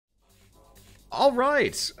All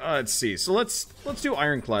right. Let's see. So let's do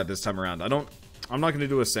Ironclad this time around. I'm not going to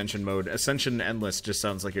do Ascension mode. Ascension Endless just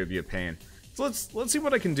sounds like it would be a pain. So let's see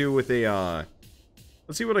what I can do with a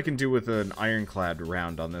let's see what I can do with an Ironclad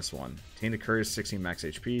round on this one. Obtain a Courage, 16 max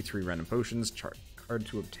HP, 3 random potions, card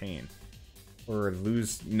to obtain. Or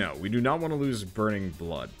lose... No, we do not want to lose Burning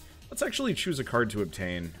Blood. Let's actually choose a card to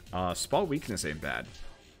obtain. Spot Weakness ain't bad.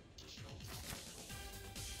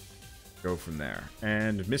 Go from there.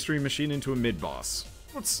 And Mystery Machine into a mid-boss.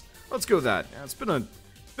 Let's go that. Yeah, it's been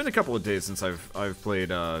a couple of days since I've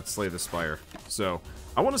played Slay the Spire. So,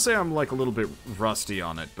 I want to say I'm like a little bit rusty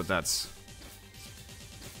on it, but that's...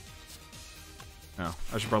 No,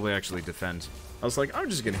 I should probably actually defend. I was like, I'm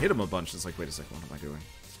just gonna hit him a bunch. It's like, wait a second, what am I doing?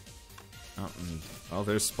 Well,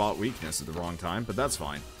 there's Spot Weakness at the wrong time, but that's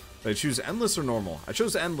fine. Did I choose Endless or Normal? I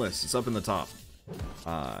chose Endless. It's up in the top.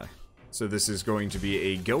 So this is going to be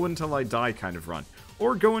a go until I die kind of run.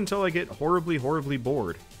 Or go until I get horribly, horribly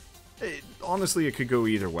bored. Honestly, it could go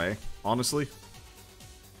either way. Honestly.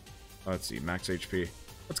 Let's see, max HP.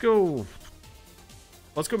 Let's go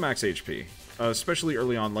max HP. Especially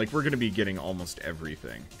early on, like, we're going to be getting almost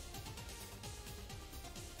everything.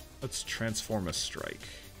 Let's transform a strike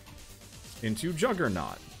into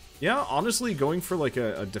Juggernaut. Yeah, honestly, going for, like,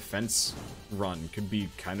 a defense run could be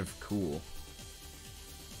kind of cool.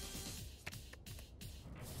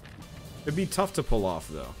 It'd be tough to pull off,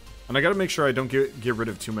 though. And I gotta make sure I don't get rid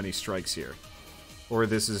of too many strikes here. Or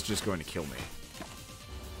this is just going to kill me.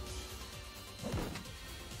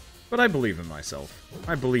 But I believe in myself.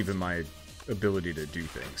 I believe in my ability to do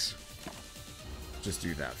things. Just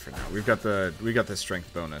do that for now. We got the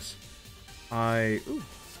strength bonus. Ooh.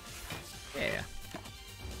 Yeah.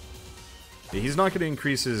 He's not gonna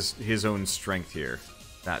increase his own strength here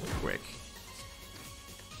that quick.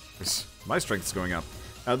 My strength's going up.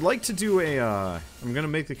 I'd like to do I'm gonna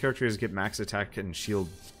make the characters get max attack and shield.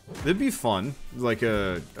 That'd be fun. Like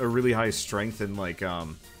a really high strength and like,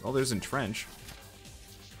 well, there's Entrench.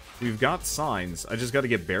 We've got signs. I just gotta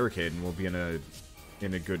get Barricade and we'll be in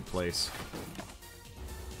a good place.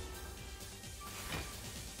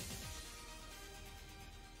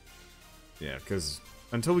 Yeah, because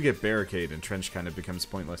until we get Barricade, Entrench kind of becomes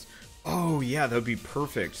pointless. Oh, yeah, that would be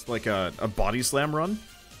perfect. Like a body slam run?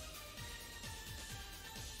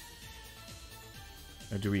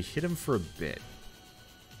 Now, do we hit him for a bit?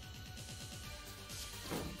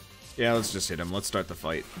 Yeah, let's just hit him. Let's start the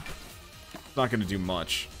fight. Not going to do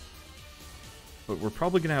much. But we're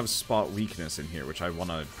probably going to have Spot Weakness in here, which I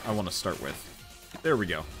wanna start with. There we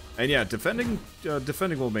go. And yeah, defending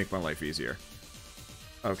will make my life easier.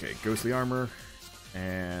 Okay, Ghostly Armor.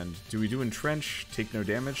 And do we do Entrench? Take no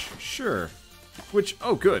damage? Sure. Which,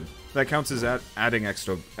 oh good. That counts as adding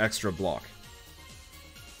extra block.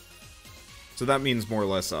 So that means more or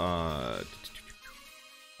less, well,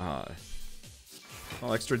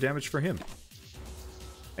 extra damage for him.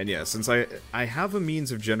 And yeah, since I have a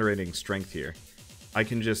means of generating strength here, I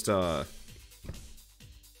can just, kind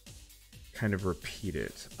of repeat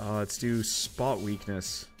it. Let's do Spot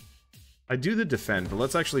Weakness. I do the defend, but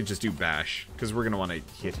let's actually just do bash, because we're going to want to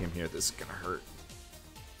hit him here. This is going to hurt.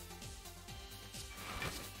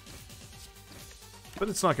 But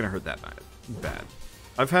it's not going to hurt that bad.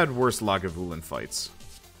 I've had worse Lagavulin fights.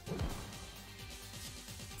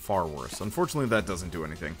 Far worse. Unfortunately, that doesn't do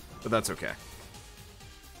anything, but that's okay.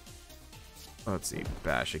 Let's see.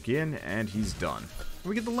 Bash again, and he's done.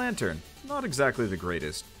 We get the Lantern. Not exactly the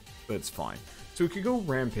greatest, but it's fine. So we could go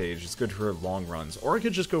Rampage, it's good for long runs, or I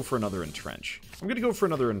could just go for another Entrench. I'm gonna go for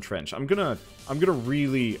another Entrench. I'm gonna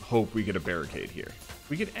really hope we get a Barricade here.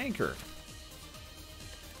 We get Anchor.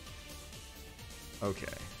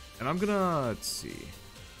 Okay. And I'm gonna, let's see.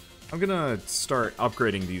 I'm gonna start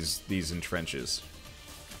upgrading these Entrenches.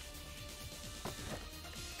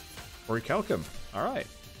 Orichalcum. Alright.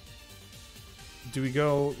 Do we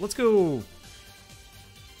go, let's go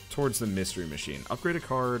towards the Mystery Machine. Upgrade a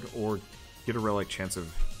card, or get a relic chance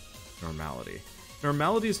of normality.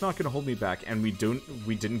 Normality is not going to hold me back, and we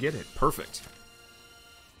didn't get it. Perfect.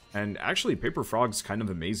 And actually, Paper Frog's kind of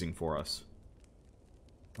amazing for us.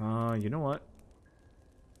 You know what?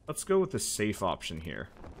 Let's go with the safe option here.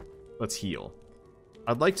 Let's heal.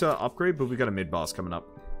 I'd like to upgrade, but we got a mid-boss coming up.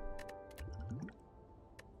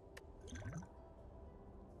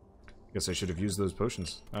 Guess I should have used those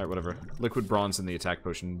potions. Alright, whatever. Liquid Bronze and the attack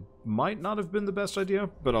potion might not have been the best idea,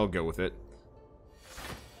 but I'll go with it.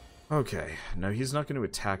 Okay, no, he's not going to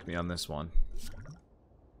attack me on this one.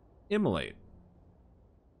 Immolate.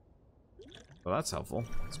 Well, that's helpful.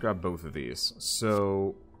 Let's grab both of these.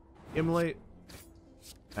 So, Immolate,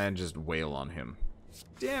 and just wail on him.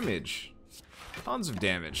 Damage! Tons of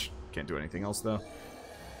damage. Can't do anything else, though.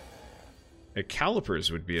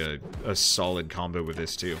 Calipers would be a solid combo with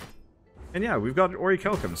this, too. And yeah, we've got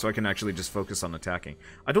Orichalcum, so I can actually just focus on attacking.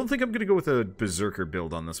 I don't think I'm going to go with a Berserker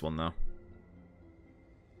build on this one, though.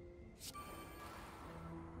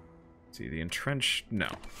 Let's see, the Entrench... No.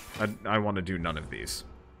 I want to do none of these.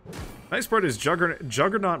 Nice part is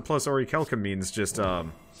Juggernaut plus Orichalcum means just,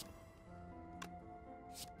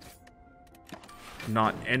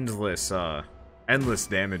 not endless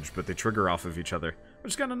damage, but they trigger off of each other,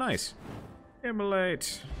 which is kind of nice.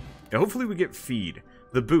 Immolate. Yeah, hopefully we get Feed.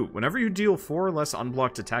 The Boot. Whenever you deal 4 or less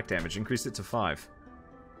unblocked attack damage, increase it to 5.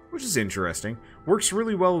 Which is interesting. Works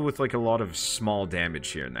really well with, like, a lot of small damage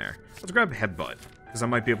here and there. Let's grab Headbutt, because I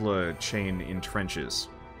might be able to chain in trenches.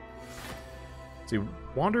 See,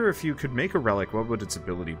 wonder if you could make a relic, what would its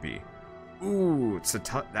ability be? Ooh,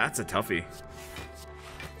 that's a toughie.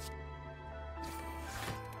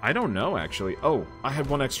 I don't know, actually. Oh, I had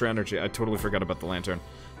 1 extra energy. I totally forgot about the lantern.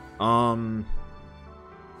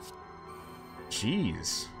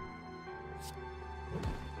 Jeez.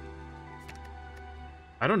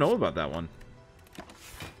 I don't know about that one.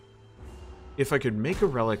 If I could make a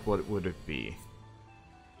relic, what would it be?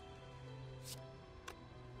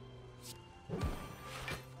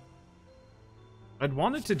 I'd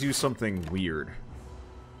want it to do something weird.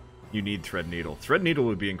 You need Thread Needle. Thread Needle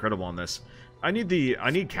would be incredible on this. I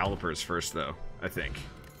need Calipers first, though, I think.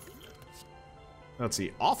 Let's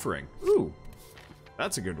see. Offering. Ooh.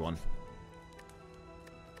 That's a good one.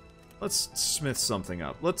 Let's smith something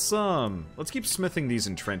up. Let's keep smithing these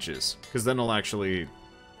in trenches, because then I'll actually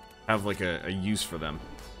have, like, a use for them.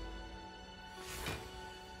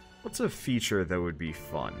 What's a feature that would be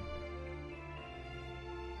fun?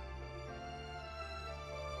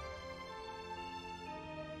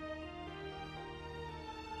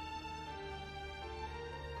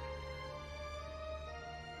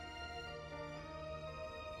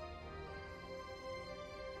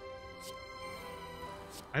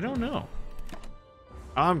 I don't know.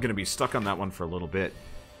 I'm gonna be stuck on that one for a little bit.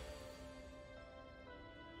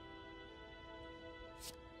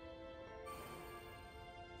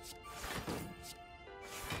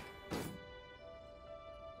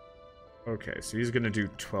 Okay, so he's gonna do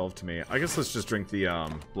 12 to me. I guess let's just drink the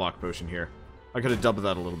block potion here. I could have doubled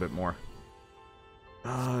that a little bit more.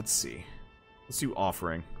 Let's see. Let's do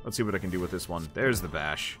offering. Let's see what I can do with this one. There's the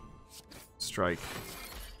bash. Strike.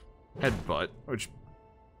 Headbutt, which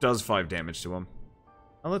does 5 damage to him.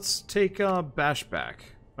 Now let's take bash back.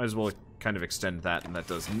 Might as well kind of extend that, and that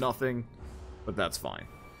does nothing, but that's fine.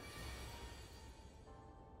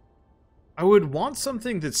 I would want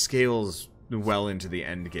something that scales well into the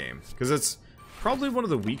end game, because that's probably one of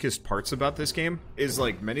the weakest parts about this game, is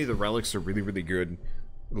like many of the relics are really, really good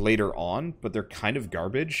later on, but they're kind of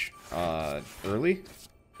garbage early.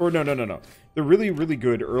 Or no. They're really, really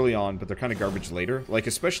good early on, but they're kind of garbage later. Like,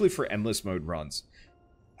 especially for endless mode runs.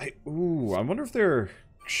 I wonder if there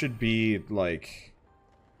should be, like...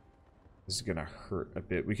 This is gonna hurt a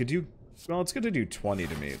bit. We could do... Well, it's gonna do 20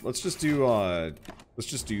 to me. Let's just do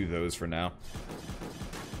those for now.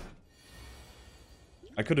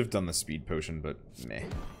 I could have done the speed potion, but meh.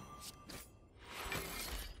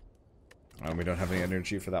 We don't have any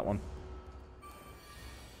energy for that one.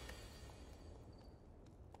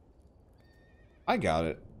 I got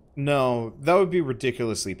it. No, that would be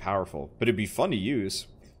ridiculously powerful, but it'd be fun to use.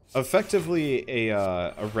 Effectively,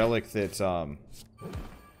 a relic that, a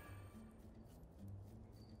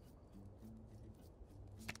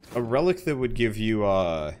relic that would give you,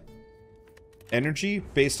 energy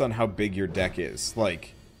based on how big your deck is.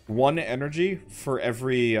 Like, 1 energy for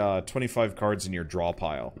every, 25 cards in your draw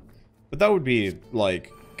pile. But that would be,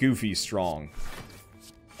 like, goofy strong.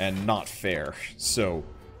 And not fair. So,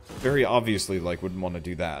 very obviously, like, wouldn't want to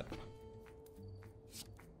do that.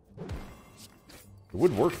 It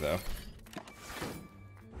would work, though.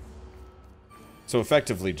 So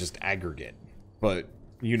effectively just aggregate, but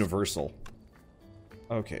universal.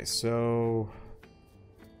 Okay, so...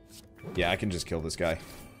 Yeah, I can just kill this guy.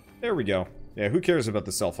 There we go. Yeah, who cares about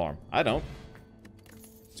the self-harm? I don't.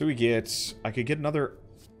 So we get... I could get another...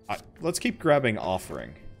 let's keep grabbing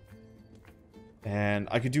Offering. And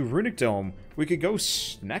I could do Runic Dome. We could go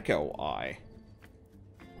Snecko Eye.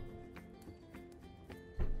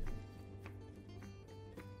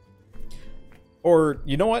 Or,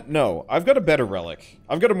 you know what? No, I've got a better relic.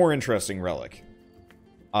 I've got a more interesting relic.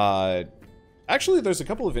 Actually, there's a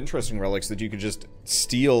couple of interesting relics that you could just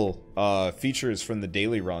steal features from the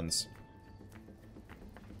daily runs.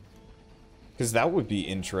 Because that would be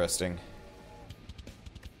interesting.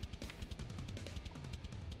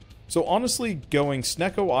 So honestly, going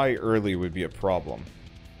Snecko Eye early would be a problem.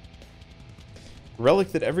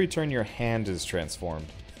 Relic that every turn your hand is transformed.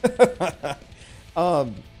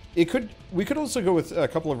 We could also go with a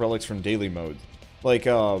couple of relics from daily mode. Like,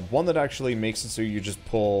 one that actually makes it so you just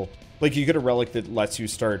pull... Like, you get a relic that lets you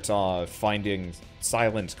start finding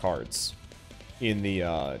silent cards in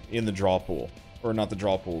the draw pool. Or not the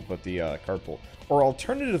draw pool, but the card pool. Or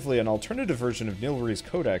alternatively, an alternative version of Nilari's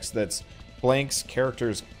Codex that's Blank's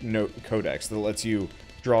Character's Note Codex that lets you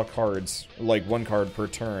draw cards, like one card per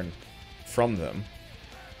turn, from them.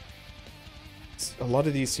 A lot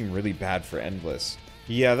of these seem really bad for Endless.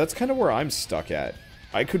 Yeah, that's kind of where I'm stuck at.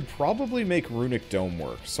 I could probably make Runic Dome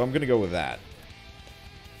work, so I'm going to go with that.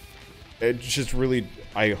 It's just really...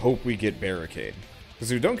 I hope we get Barricade.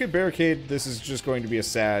 Because if we don't get Barricade, this is just going to be a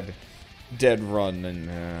sad, dead run. And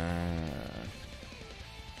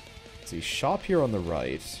let's see, shop here on the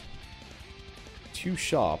right. 2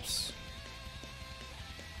 shops.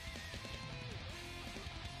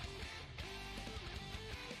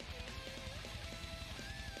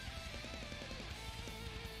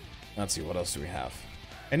 Let's see, what else do we have?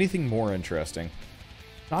 Anything more interesting?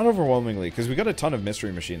 Not overwhelmingly, because we got a ton of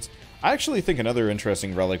mystery machines. I actually think another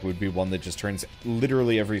interesting relic would be one that just turns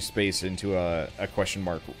literally every space into a question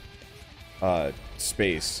mark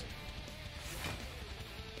space.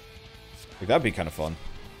 Like, that'd be kind of fun.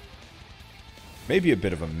 Maybe a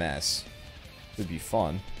bit of a mess. It'd be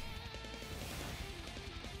fun.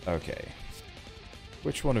 Okay.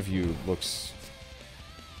 Which one of you looks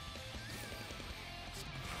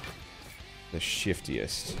the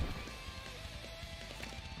shiftiest?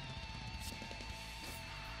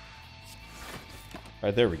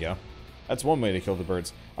 Alright, there we go. That's one way to kill the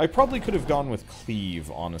birds. I probably could have gone with Cleave,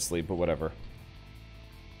 honestly, but whatever.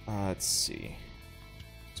 Let's see.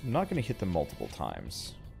 So I'm not going to hit them multiple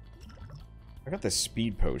times. I got the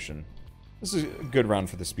Speed Potion. This is a good round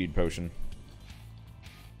for the Speed Potion.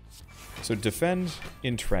 So defend,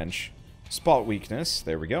 entrench, spot weakness,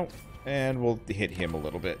 there we go. And we'll hit him a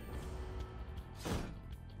little bit.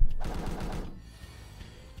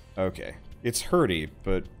 Okay. It's hurty,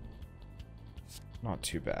 but not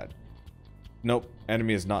too bad. Nope,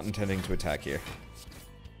 enemy is not intending to attack here.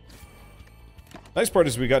 Nice part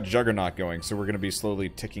is we got Juggernaut going, so we're going to be slowly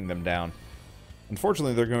ticking them down.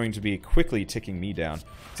 Unfortunately, they're going to be quickly ticking me down.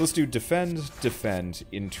 So let's do defend, defend,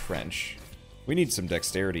 entrench. We need some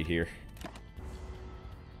dexterity here.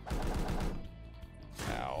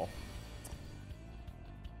 Ow.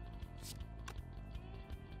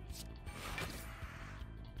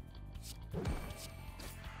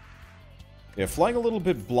 Yeah, flying a little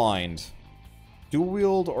bit blind. Dual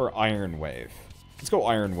wield or Iron Wave? Let's go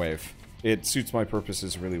Iron Wave. It suits my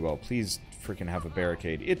purposes really well. Please freaking have a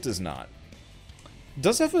barricade. It does not. It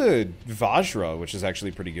does have a Vajra, which is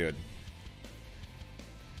actually pretty good.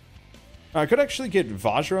 I could actually get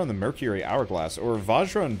Vajra on the Mercury Hourglass, or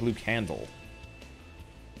Vajra and Blue Candle.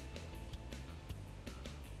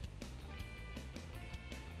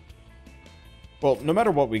 Well, no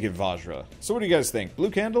matter what, we get Vajra. So what do you guys think?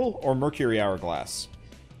 Blue Candle or Mercury Hourglass?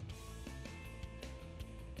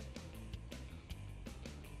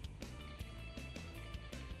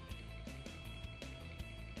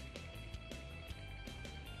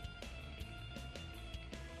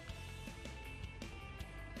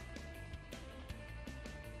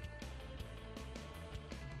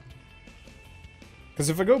 Because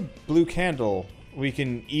if I go Blue Candle, we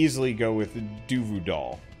can easily go with Duvu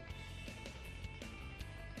Doll.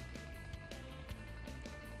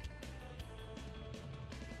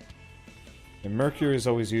 And Mercury is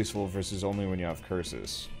always useful versus only when you have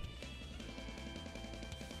curses.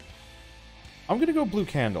 I'm gonna go Blue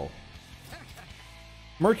Candle.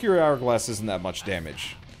 Mercury Hourglass isn't that much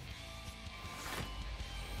damage.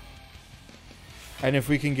 And if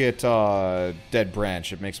we can get Dead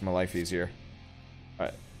Branch, it makes my life easier.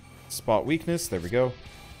 Alright. Spot Weakness, there we go.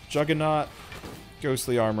 Juggernaut,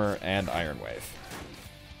 Ghostly Armor, and Iron Wave.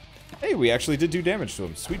 Hey, we actually did do damage to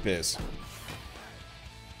him. Sweet biz.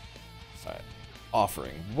 Alright.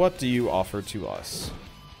 Offering. What do you offer to us?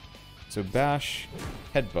 So Bash,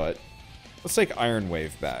 Headbutt. Let's take Iron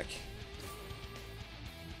Wave back.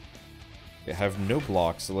 I have no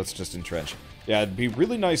blocks, so let's just entrench. Yeah, it'd be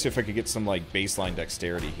really nice if I could get some, like, baseline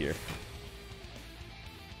dexterity here.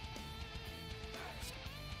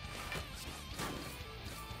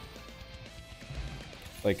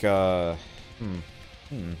 Like, Let's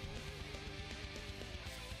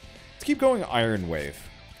keep going Iron Wave.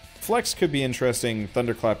 Flex could be interesting,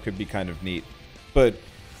 Thunderclap could be kind of neat, but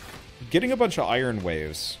getting a bunch of Iron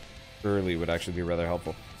Waves early would actually be rather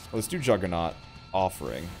helpful. Let's do Juggernaut,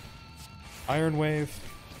 Offering. Iron Wave,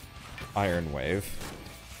 Iron Wave,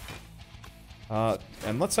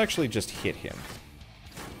 And let's actually just hit him.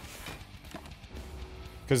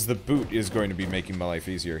 Because the boot is going to be making my life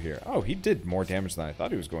easier here. Oh, he did more damage than I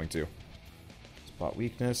thought he was going to. Spot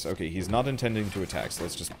weakness. Okay, he's not intending to attack, so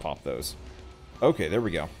let's just pop those. Okay, there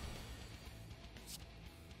we go.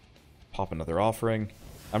 Pop another offering.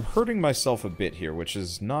 I'm hurting myself a bit here, which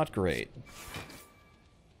is not great.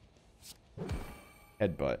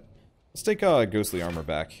 Headbutt. Let's take Ghostly Armor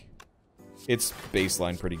back. It's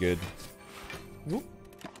baseline pretty good. Whoop.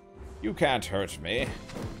 You can't hurt me.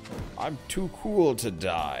 I'm too cool to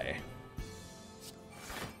die.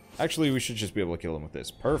 Actually, we should just be able to kill him with this.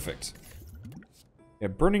 Perfect. Yeah,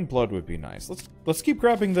 Burning Blood would be nice. Let's keep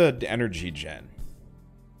grabbing the energy gen.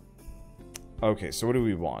 Okay, so what do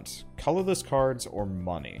we want? Colorless cards or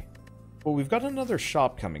money? Well, we've got another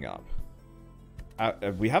shop coming up.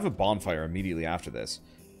 We have a bonfire immediately after this.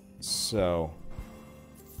 So...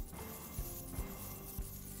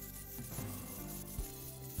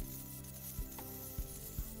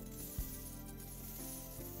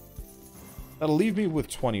 that'll leave me with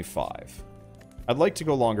 25. I'd like to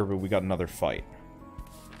go longer, but we got another fight.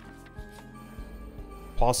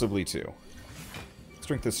 Possibly two. Let's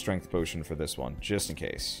drink this strength potion for this one, just in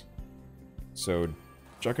case. So,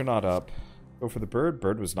 Juggernaut up. Go for the bird.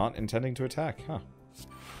 Bird was not intending to attack, huh?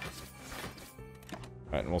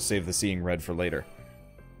 Alright, and we'll save the seeing red for later.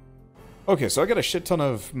 Okay, so I got a shit ton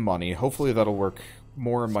of money. Hopefully that'll work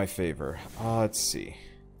more in my favor. Let's see.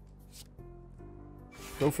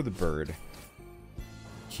 Go for the bird.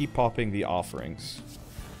 Keep popping the offerings.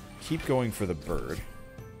 Keep going for the bird.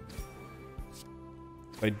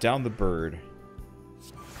 If I down the bird,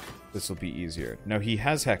 this will be easier. Now, he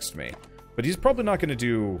has hexed me, but he's probably not going to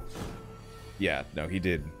do... yeah, no, he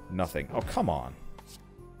did nothing. Oh, come on.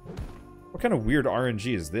 What kind of weird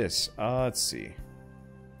RNG is this? Let's see.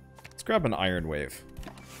 Let's grab an Iron Wave.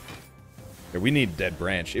 Yeah, we need Dead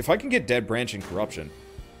Branch. If I can get Dead Branch and Corruption...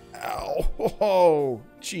 ow! Oh,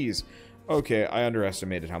 jeez. Okay, I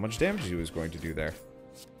underestimated how much damage he was going to do there.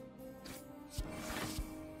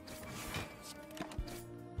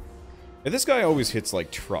 Yeah, this guy always hits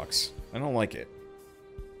like trucks. I don't like it.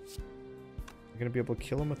 You gonna be able to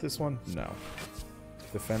kill him with this one? No.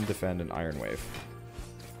 Defend, defend, and Iron Wave.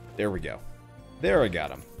 There we go. There, I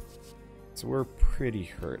got him. So we're pretty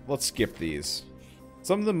hurt. Let's skip these.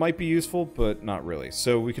 Some of them might be useful, but not really.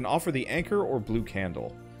 So we can offer the Anchor or Blue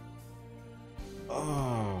Candle.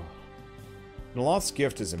 Oh... Naloth's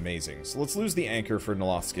Gift is amazing, so let's lose the Anchor for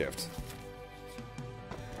Naloth's Gift.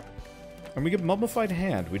 And we get Mummified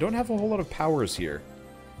Hand. We don't have a whole lot of powers here,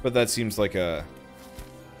 but that seems like a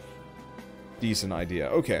decent idea.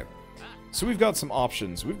 Okay, so we've got some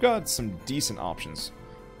options. We've got some decent options.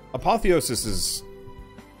 Apotheosis is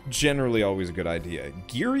generally always a good idea.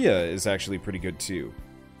 Giria is actually pretty good too.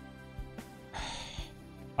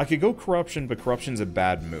 I could go Corruption, but Corruption's a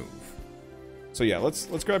bad move. So yeah,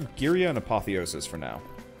 let's grab Giria and Apotheosis for now.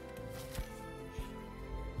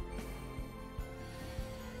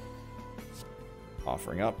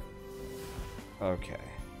 Offering up. Okay.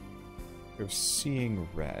 We're seeing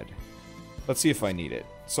red. Let's see if I need it.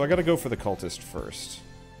 So I gotta go for the Cultist first.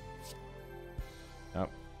 Nope.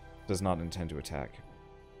 Does not intend to attack.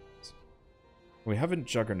 We haven't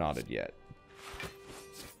Juggernauted yet.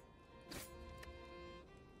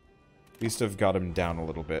 At least I've got him down a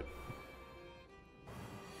little bit.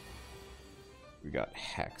 We got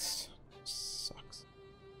hexed. Sucks.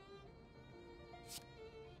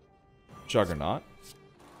 Juggernaut.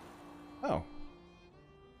 Oh.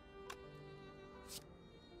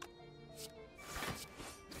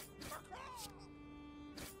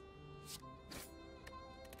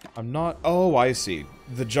 I'm not... oh, I see.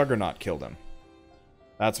 The Juggernaut killed him.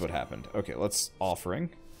 That's what happened. Okay, let's... Offering.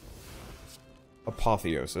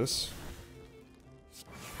 Apotheosis.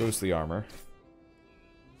 Ghostly Armor.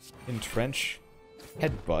 Entrench.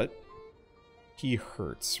 Headbutt. He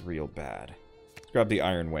hurts real bad. Let's grab the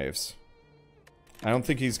Iron Waves. I don't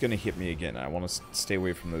think he's going to hit me again. I want to stay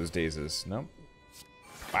away from those dazes. No?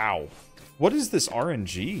 Wow. What is this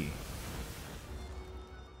RNG?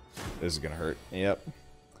 This is going to hurt. Yep.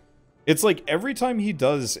 It's like every time he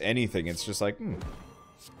does anything, it's just like,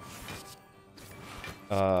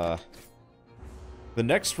 The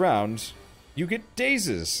next round, you get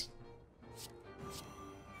dazes.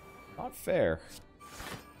 Not fair.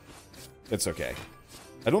 It's okay.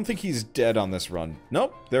 I don't think he's dead on this run.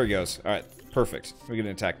 Nope, there he goes. Alright, perfect. We get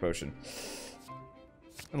an attack potion.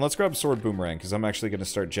 And let's grab Sword Boomerang, because I'm actually going to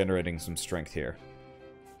start generating some strength here.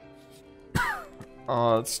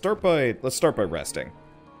 Let's start by resting.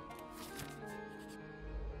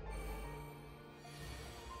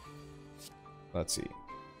 Let's see.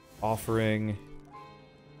 Offering.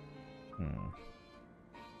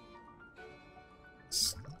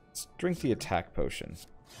 Let's drink the attack potion.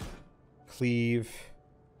 Cleave.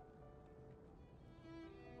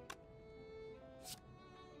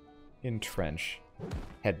 Entrench.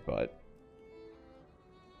 Headbutt.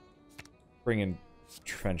 Bring in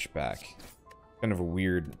Trench back. Kind of a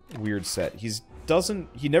weird set.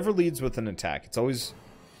 He never leads with an attack. It's always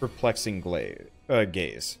perplexing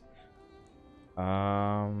gaze.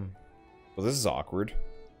 Well, this is awkward.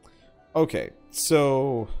 Okay,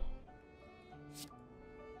 so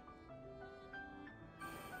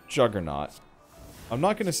Juggernaut. I'm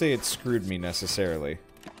not going to say it screwed me necessarily.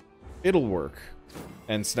 It'll work.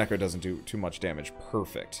 And Snecko doesn't do too much damage.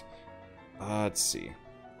 Perfect. Let's see.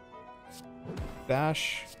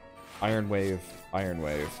 Bash, Iron Wave,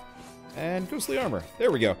 and Ghostly Armor.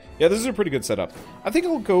 There we go. Yeah, this is a pretty good setup. I think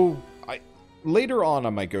I'll go... later on, I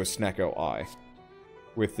might go Snecko Eye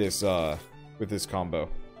with this combo.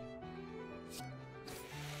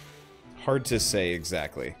 Hard to say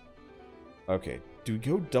exactly. Okay, do we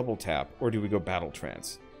go double tap, or do we go battle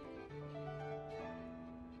trance?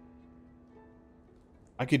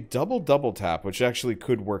 I could double tap, which actually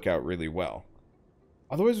could work out really well.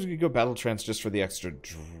 Otherwise, we could go battle trance just for the extra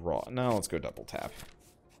draw. No, let's go double tap.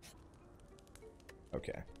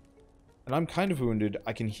 Okay. And I'm kind of wounded.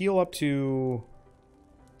 I can heal up to...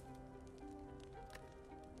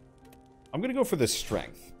 I'm going to go for the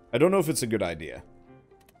strength. I don't know if it's a good idea.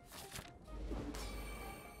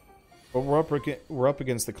 But we're up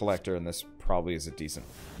against the Collector, and this probably is a decent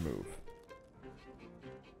move.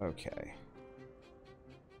 Okay.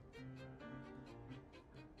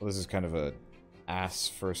 Well, this is kind of a ass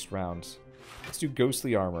first round. Let's do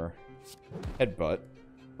Ghostly Armor. Headbutt.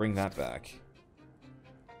 Bring that back.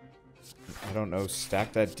 I don't know,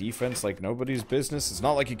 stack that defense like nobody's business. It's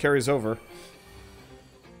not like he carries over.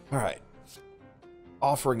 Alright.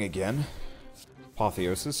 Offering again.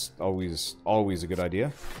 Apotheosis. Always a good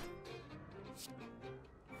idea.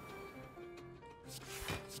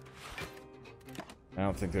 I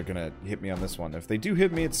don't think they're gonna hit me on this one. If they do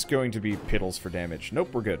hit me, it's going to be piddles for damage.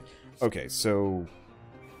 Nope, we're good. Okay, so...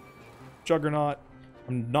 Juggernaut.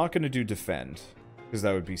 I'm not gonna do Defend, because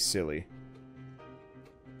that would be silly.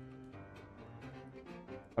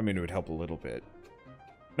 I mean, it would help a little bit.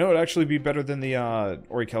 No, it'd actually be better than the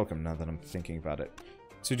Orichalcum, now that I'm thinking about it.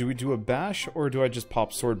 So do we do a Bash, or do I just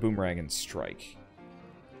pop Sword Boomerang and Strike?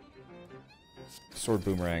 Sword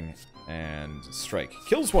Boomerang and Strike.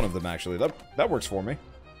 Kills one of them, actually. That works for me.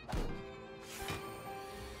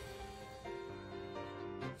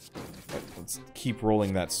 Right, let's keep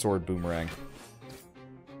rolling that Sword Boomerang.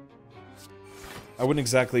 I wouldn't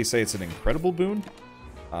exactly say it's an incredible boon,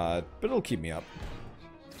 but it'll keep me up.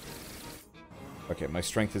 Okay, my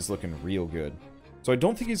strength is looking real good. So I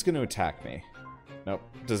don't think he's going to attack me. Nope,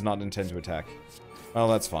 does not intend to attack. Well,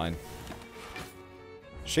 that's fine.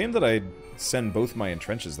 Shame that I send both my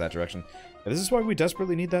entrenches that direction. This is why we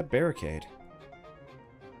desperately need that barricade.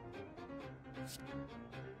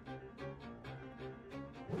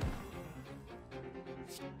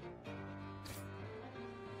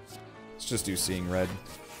 Let's just do Seeing Red.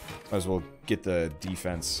 Might as well get the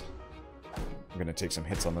defense. I'm going to take some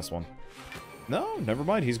hits on this one. No, never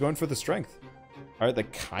mind. He's going for the strength. Alright,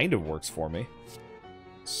 that kind of works for me.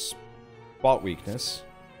 Spot weakness.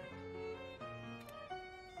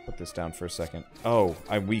 Put this down for a second. Oh,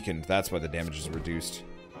 I'm weakened. That's why the damage is reduced.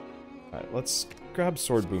 Alright, let's grab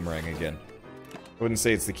Sword Boomerang again. I wouldn't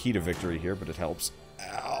say it's the key to victory here, but it helps.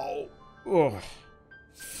 Ow! Ugh.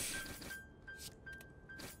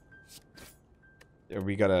 Yeah,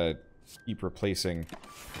 we gotta keep replacing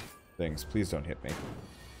things. Please don't hit me.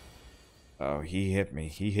 Oh, he hit me.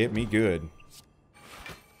 He hit me good.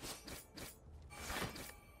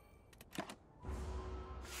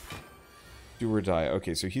 Do or die.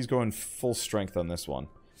 Okay, so he's going full strength on this one.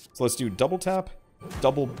 So let's do double tap,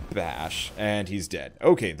 double bash, and he's dead.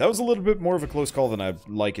 Okay, that was a little bit more of a close call than I'd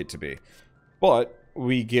like it to be. But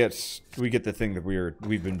we get the thing that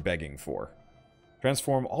we've been begging for.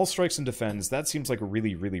 Transform all strikes and defends. That seems like a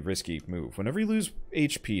really, really risky move. Whenever you lose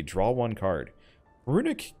HP, draw one card.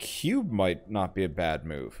 Runic Cube might not be a bad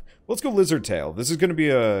move. Let's go Lizard Tail. This is going to be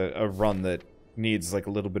a run that needs like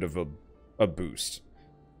a little bit of a boost.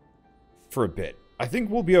 For a bit. I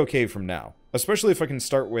think we'll be okay from now. Especially if I can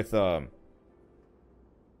start with,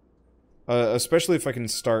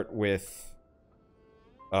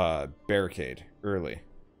 Barricade early.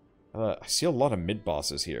 I see a lot of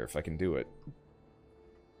mid-bosses here, if I can do it.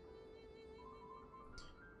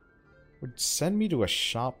 Would send me to a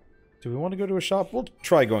shop. Do we want to go to a shop? We'll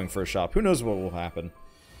try going for a shop. Who knows what will happen.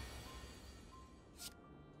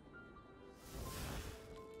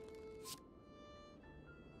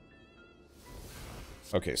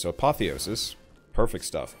 Okay, so Apotheosis. Perfect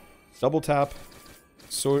stuff. Double tap.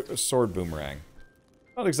 Sword Boomerang.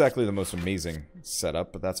 Not exactly the most amazing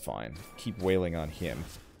setup, but that's fine. Keep wailing on him.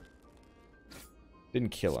 Didn't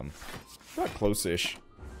kill him. Got close-ish.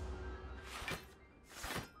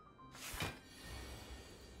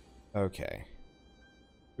 Okay.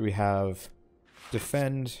 We have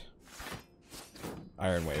Defend,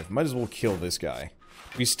 Iron Wave. Might as well kill this guy.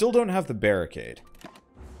 We still don't have the barricade.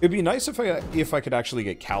 It'd be nice if I could actually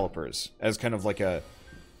get calipers as kind of like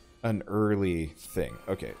an early thing.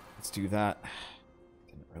 Okay, let's do that.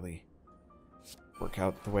 Didn't really work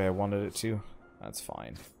out the way I wanted it to. That's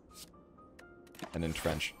fine. And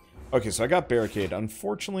entrench. Okay, so I got barricade.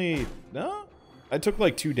 Unfortunately, no, I took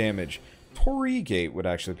like 2 damage. Torii Gate would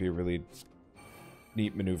actually be a really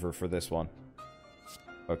neat maneuver for this one.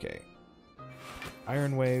 Okay.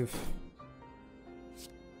 Iron Wave.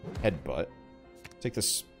 Headbutt. Take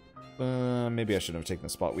this. Maybe I shouldn't have taken the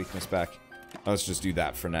spot weakness back. Let's just do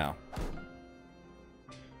that for now.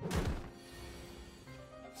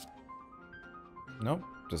 Nope.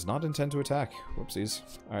 Does not intend to attack. Whoopsies.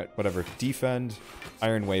 Alright, whatever. Defend,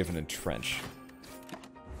 Iron Wave, and entrench.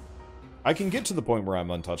 I can get to the point where I'm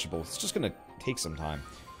untouchable. It's just gonna take some time.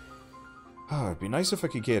 Oh, it'd be nice if I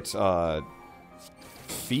could get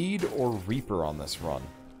Feed or Reaper on this run.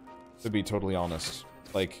 To be totally honest.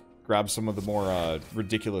 Like, grab some of the more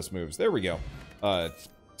ridiculous moves. There we go.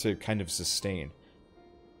 To kind of sustain.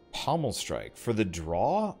 Pommel Strike. For the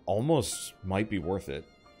draw, almost might be worth it.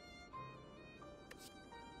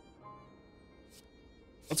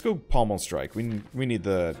 Let's go Pommel Strike. We need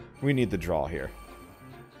the draw here.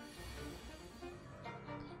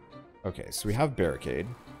 Okay, so we have Barricade.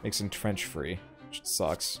 Makes entrench free, which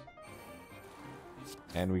sucks.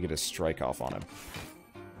 And we get a strike off on him.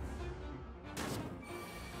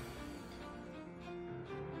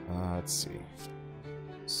 Let's see.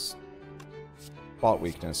 Spot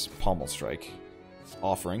weakness, Pommel Strike.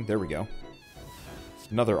 Offering, there we go.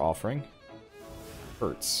 Another offering.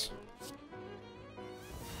 Hurts.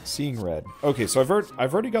 Seeing red. Okay, so I've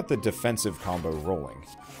already got the defensive combo rolling.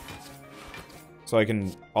 So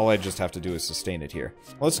all I just have to do is sustain it here.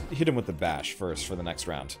 Let's hit him with the bash first for the next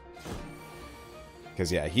round.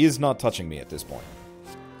 Because yeah, he is not touching me at this point.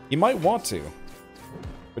 He might want to,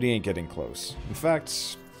 but he ain't getting close. In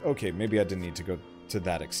fact, okay, maybe I didn't need to go to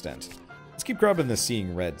that extent. Let's keep grabbing the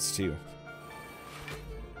Seeing Reds too.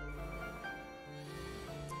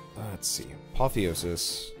 Let's see.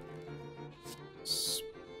 Apotheosis.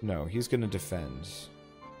 No, he's gonna defend.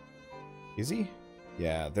 Is he?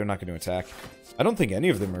 Yeah, they're not gonna attack. I don't think any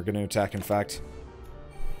of them are gonna attack, in fact.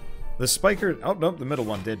 The Spiker... Oh, nope, the middle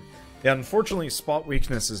one did. Yeah, unfortunately, Spot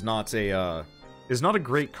Weakness is not a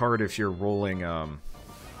great card if you're rolling,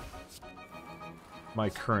 my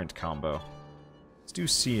current combo. Let's do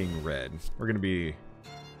Seeing Red. We're gonna be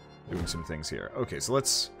doing some things here. Okay, so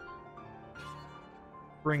let's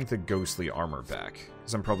bring the Ghostly Armor back,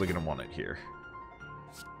 because I'm probably gonna want it here.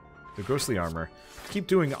 The Ghostly Armor. Keep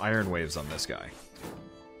doing Iron Waves on this guy.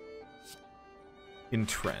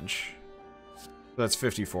 Entrench. That's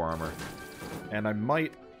 54 armor. And I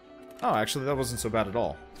might... Oh, actually, that wasn't so bad at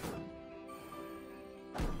all.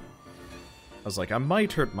 I was like, I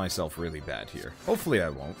might hurt myself really bad here. Hopefully I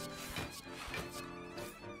won't.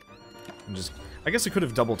 I guess I could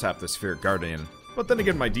have double-tapped the Spheric Guardian, but then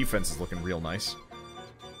again, my defense is looking real nice.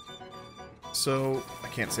 So, I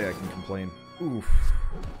can't say I can complain. Oof.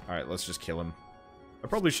 Alright, let's just kill him. I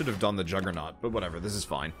probably should have done the Juggernaut, but whatever, this is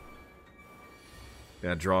fine.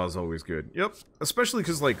 Yeah, draw is always good. Yep, especially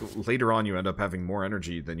because, like, later on you end up having more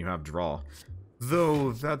energy than you have draw.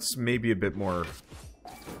 Though, that's maybe a bit more,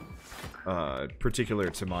 particular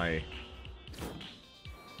to my...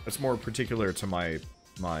 That's more particular to my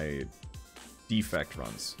defect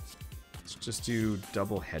runs. Let's just do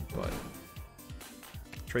double headbutt.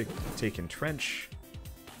 Take entrench,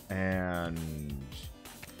 and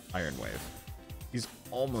Iron Wave. He's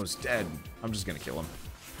almost dead. I'm just gonna kill him.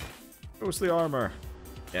 Ghostly Armor.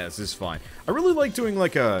 Yeah, this is fine. I really like doing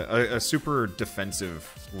like a super defensive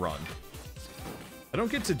run. I don't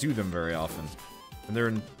get to do them very often,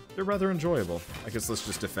 and they're rather enjoyable. I guess let's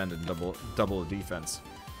just defend and double defense.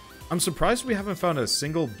 I'm surprised we haven't found a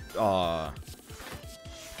single.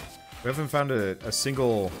 We haven't found a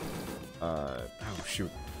single. Oh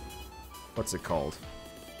shoot. What's it called?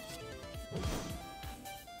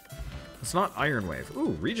 It's not Iron Wave.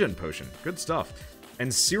 Ooh, Regen Potion. Good stuff.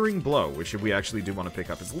 And Searing Blow, which we actually do want to pick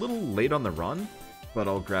up. It's a little late on the run, but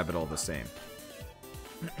I'll grab it all the same.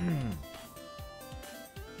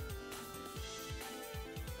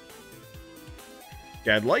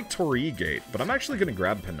 Yeah, I'd like Torii Gate, but I'm actually going to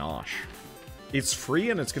grab Panache. It's free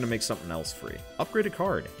and it's going to make something else free. Upgrade a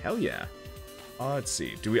card. Hell yeah. Let's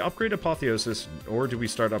see. Do we upgrade Apotheosis or do we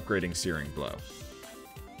start upgrading Searing Blow?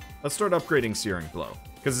 Let's start upgrading Searing Blow.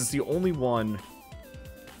 Because it's the only one...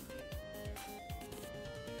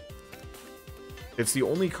 It's the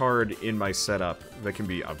only card in my setup that can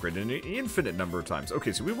be upgraded an infinite number of times.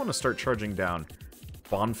 Okay, so we want to start charging down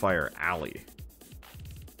Bonfire Alley.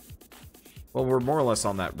 Well, we're more or less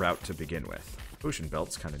on that route to begin with. Ocean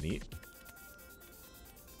Belt's kind of neat.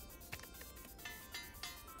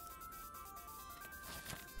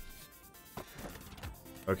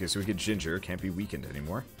 Okay, so we get Ginger. Can't be weakened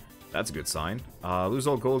anymore. That's a good sign. Lose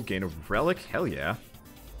all gold, gain a relic. Hell yeah.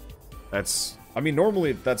 That's... I mean,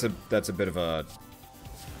 normally that's a bit of a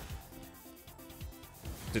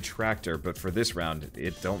detractor, but for this round,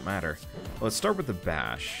 it don't matter. Well, let's start with the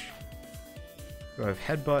bash. Do I have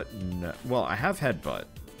headbutt? No. Well, I have headbutt.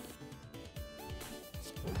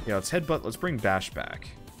 Yeah, let's headbutt. Let's bring bash back.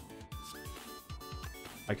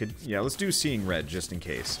 I could... Yeah, let's do Seeing Red, just in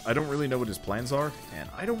case. I don't really know what his plans are, and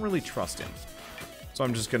I don't really trust him. So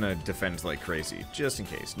I'm just gonna defend like crazy, just in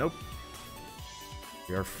case. Nope.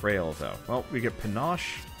 We are frail, though. Well, we get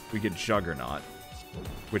Panache, we get Juggernaut,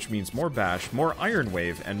 which means more bash, more Iron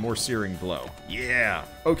Wave, and more Searing Blow. Yeah!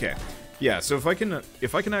 Okay. Yeah, so if I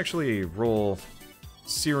can actually roll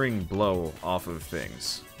Searing Blow off of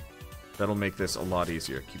things, that'll make this a lot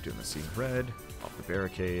easier. Keep doing the Seeing Red, off the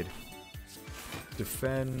barricade.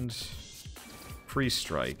 Defend,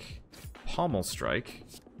 Pre-Strike, Pommel Strike.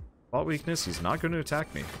 Spot weakness, he's not going to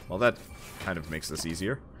attack me. Well, that kind of makes this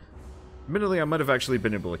easier. Admittedly, I might have actually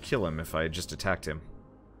been able to kill him if I had just attacked him.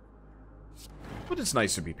 But it's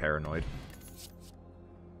nice to be paranoid.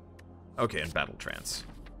 Okay, and Battle Trance.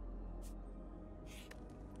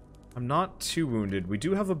 I'm not too wounded. We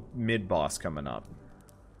do have a mid-boss coming up.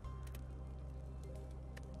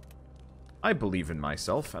 I believe in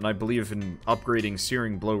myself, and I believe in upgrading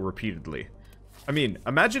Searing Blow repeatedly. I mean,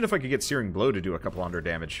 imagine if I could get Searing Blow to do a couple hundred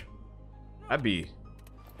damage. That'd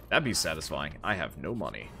be satisfying. I have no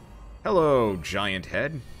money. Hello, giant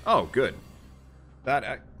head. Oh, good.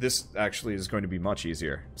 This actually is going to be much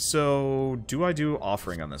easier. So, do I do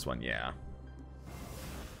offering on this one? Yeah.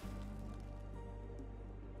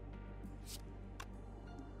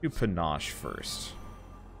 Do Panache first.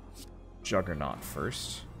 Juggernaut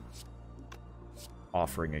first.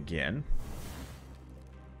 Offering again.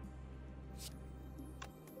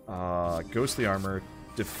 Ghostly Armor,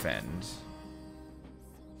 defend.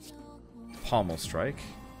 Pommel Strike.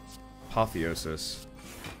 Apotheosis.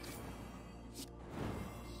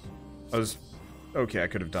 Okay, I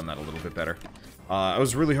could have done that a little bit better. I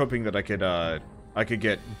was really hoping that I could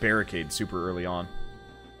get Barricade super early on.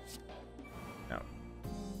 No.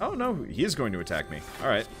 Oh, no, he is going to attack me.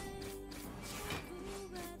 Alright.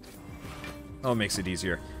 Oh, it makes it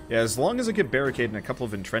easier. Yeah, as long as I get Barricade and a couple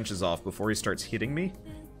of entrenches off before he starts hitting me,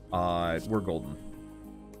 we're golden.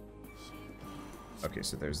 Okay,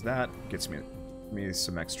 so there's that. Gets me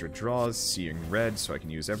some extra draws. Seeing Red, so I can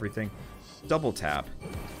use everything. Double tap.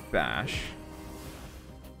 Bash.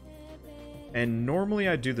 And normally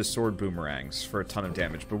I do the sword boomerangs for a ton of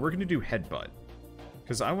damage, but we're going to do Headbutt.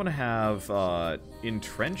 Because I want to have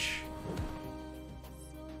Entrench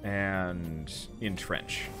and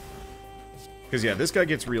Entrench. Because, yeah, this guy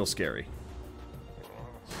gets real scary.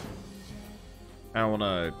 I want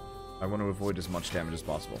to avoid as much damage as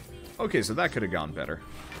possible. Okay, so that could have gone better.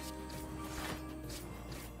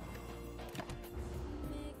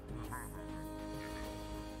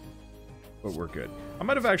 But we're good. I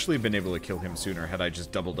might have actually been able to kill him sooner had I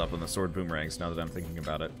just doubled up on the sword boomerangs now that I'm thinking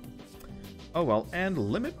about it. Oh well, and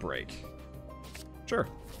Limit Break. Sure.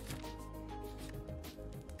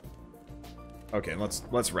 Okay,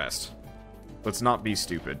 let's rest. Let's not be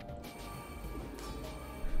stupid.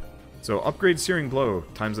 So, upgrade Searing Blow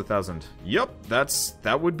times 1,000. Yep,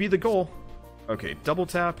 that would be the goal. Okay, double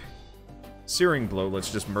tap. Searing Blow,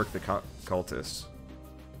 let's just murk the cultist.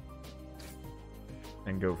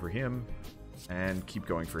 And go for him. And keep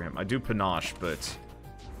going for him. I do Panache, but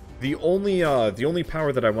the only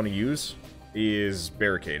power that I want to use is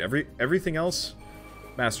Barricade. Everything else,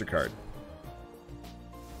 MasterCard.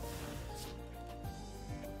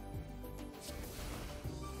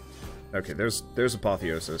 Okay, there's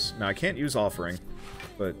Apotheosis. Now I can't use Offering,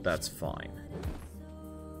 but that's fine.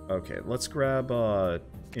 Okay, let's grab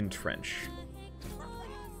Entrench.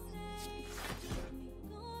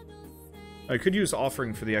 I could use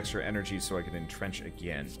Offering for the extra energy so I could Entrench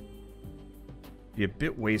again. Be a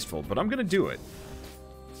bit wasteful, but I'm gonna do it.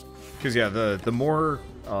 Because yeah, the more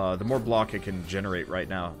block I can generate right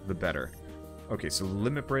now, the better. Okay, so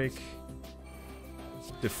Limit Break.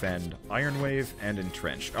 defend, Iron Wave, and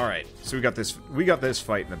entrench. All right, so we got this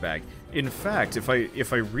fight in the bag. In fact, if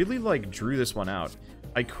I really like drew this one out,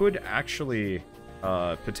 I could actually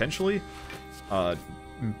potentially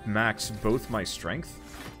max both my strength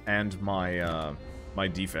and my my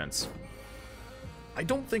defense. I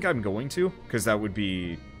don't think I'm going to, because that would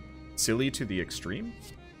be silly to the extreme.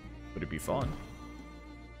 Would it be fun?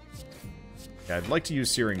 Yeah, I'd like to use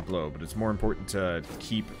Searing Blow, but it's more important to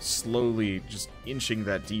keep slowly just inching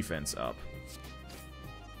that defense up.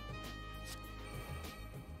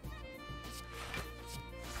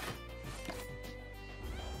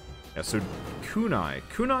 Yeah, so Kunai.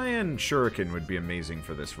 Kunai and Shuriken would be amazing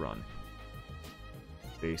for this run.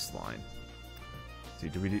 Baseline. See,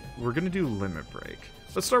 we're gonna do Limit Break.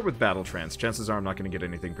 Let's start with Battle Trance. Chances are I'm not gonna get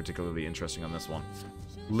anything particularly interesting on this one.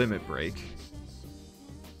 Limit Break.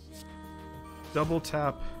 Double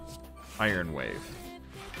tap, Iron Wave.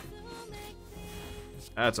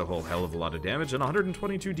 That's a whole hell of a lot of damage and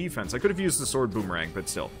 122 defense. I could have used the Sword Boomerang, but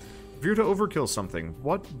still. If you were to overkill something,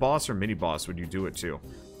 what boss or mini-boss would you do it to?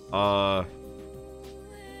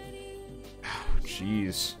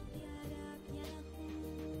 Jeez.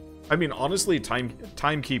 I mean, honestly,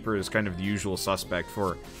 Timekeeper is kind of the usual suspect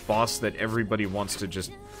for boss that everybody wants to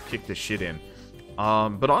just kick the shit in.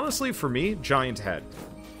 But honestly, for me, Giant Head.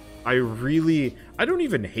 I don't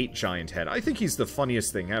even hate Giant Head. I think he's the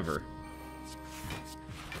funniest thing ever.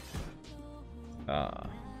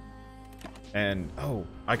 And, oh,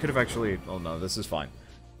 I could have actually... Oh, no, this is fine.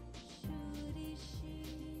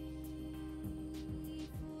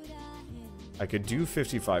 I could do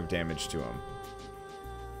 55 damage to him.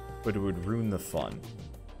 But it would ruin the fun.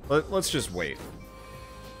 Let's just wait.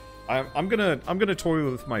 I'm gonna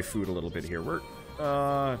toy with my food a little bit here.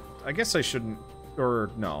 I guess I shouldn't...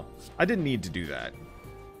 Or, no. I didn't need to do that.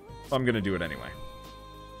 I'm gonna do it anyway.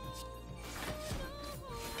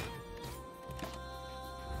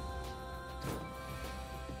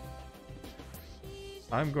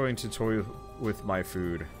 I'm going to toy with my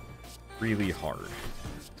food really hard.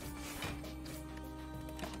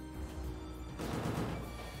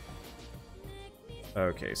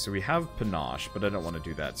 Okay, so we have Panache, but I don't want to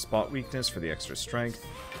do that. Spot Weakness for the extra strength.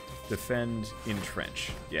 Defend,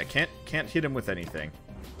 entrench. Yeah, can't hit him with anything.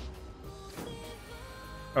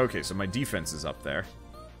 Okay, so my defense is up there.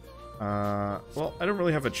 Well, I don't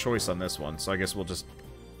really have a choice on this one, so I guess we'll just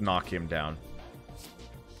knock him down.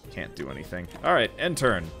 Can't do anything. Alright, end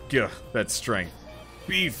turn. Gah, that's strength.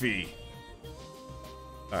 Beefy!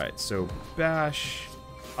 Alright, so Bash,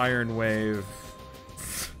 Iron Wave...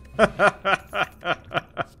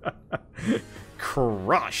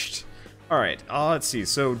 Crushed! Alright, let's see.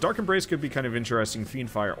 So, Dark Embrace could be kind of interesting,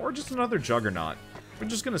 Fiendfire, or just another Juggernaut. We're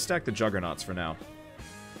just gonna stack the Juggernauts for now.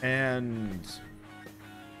 And...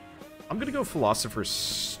 I'm gonna go Philosopher's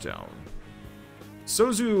Stone.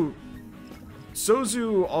 Sozu,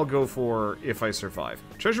 I'll go for if I survive.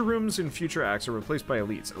 Treasure rooms in future acts are replaced by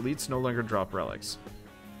elites. Elites no longer drop relics.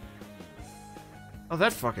 Oh,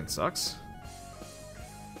 that fucking sucks.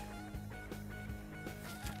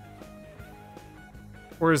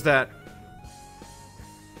 Or is that...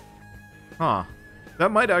 Huh.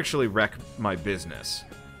 That might actually wreck my business.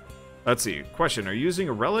 Let's see. Question, are you using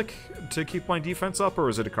a relic to keep my defense up, or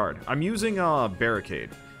is it a card? I'm using a barricade.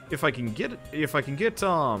 If I can get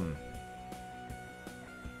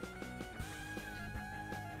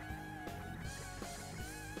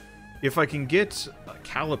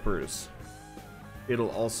calipers, it'll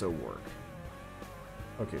also work.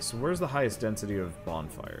 Okay, so where's the highest density of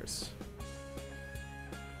bonfires?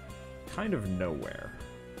 Kind of nowhere.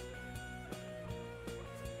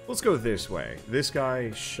 Let's go this way. This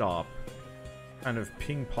guy, shop, kind of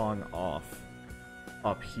ping-pong off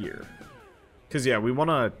up here. Because, yeah, we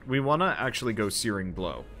wanna actually go Searing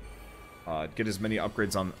Blow. Get as many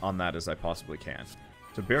upgrades on that as I possibly can.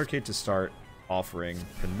 So barricade to start, offering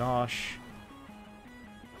Panache,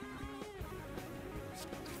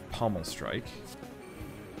 Pommel Strike,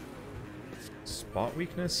 Spot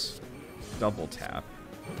Weakness, Double Tap,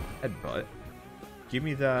 Headbutt. Give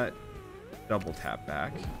me that Double Tap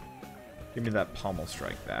back. Give me that Pommel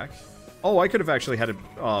Strike back. Oh, I could have actually had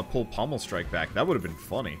to pull Pommel Strike back. That would have been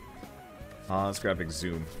funny. Let's grab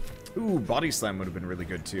Exhume. Ooh, Body Slam would have been really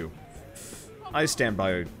good too. I stand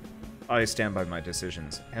by my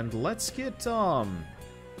decisions. And let's get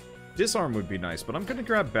Disarm would be nice, but I'm gonna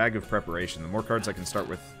grab Bag of Preparation. The more cards I can start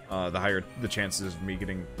with, the higher the chances of me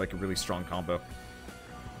getting like a really strong combo.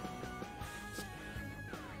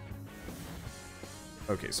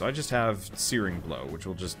 Okay, so I just have Searing Blow, which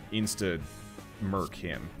will just insta-murk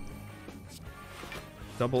him.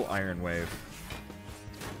 Double Iron Wave.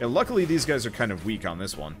 Yeah, luckily these guys are kind of weak on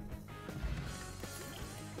this one.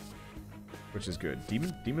 Which is good.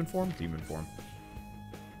 Demon form? Demon form.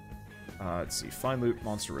 Let's see. Find loot,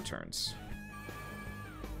 monster returns.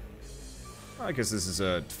 I guess this is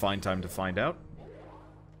a fine time to find out.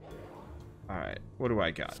 Alright, what do I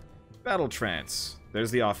got? Battle Trance. There's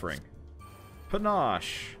the offering.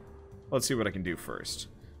 Panache. Let's see what I can do first.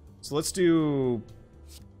 So let's do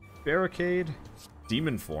Barricade,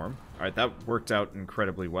 Demon Form. Alright, that worked out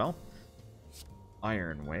incredibly well.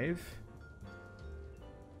 Iron Wave.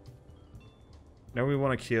 Now we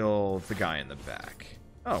want to kill the guy in the back.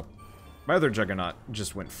 Oh, my other Juggernaut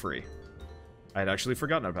just went free. I had actually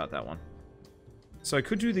forgotten about that one. So I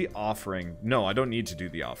could do the offering. No, I don't need to do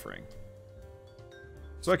the offering.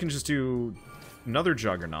 So I can just do another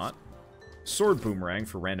Juggernaut, Sword Boomerang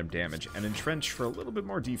for random damage, and Entrench for a little bit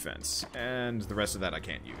more defense. And the rest of that I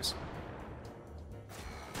can't use.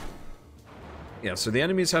 Yeah, so the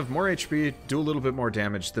enemies have more HP, do a little bit more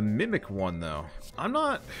damage. The Mimic one, though, I'm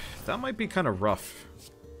not... That might be kind of rough.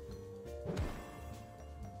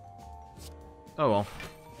 Oh well.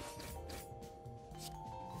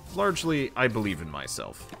 Largely, I believe in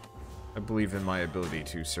myself. I believe in my ability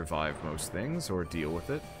to survive most things, or deal with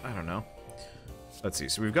it. I don't know. Let's see,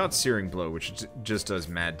 so we've got Searing Blow, which just does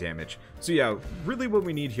mad damage. So yeah, really what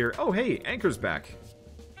we need here... Oh, hey, Anchor's back.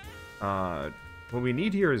 What we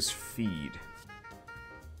need here is Feed.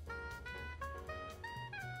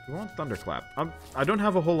 We want Thunderclap. I don't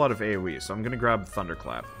have a whole lot of AoE, so I'm gonna grab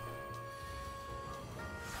Thunderclap.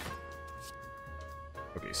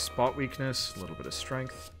 Okay, Spot Weakness, a little bit of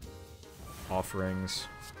Strength. Offerings.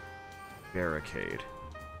 Barricade.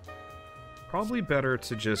 Probably better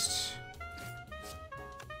to just...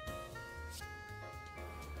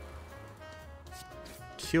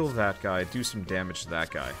 kill that guy, do some damage to that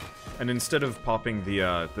guy. And instead of popping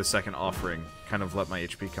the second offering, kind of let my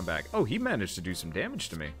HP come back. Oh, he managed to do some damage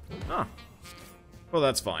to me. Huh. Well,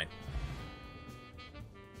 that's fine.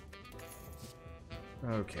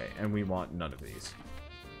 Okay, and we want none of these.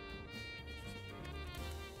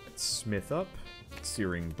 Let's Smith up.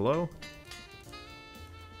 Searing Blow.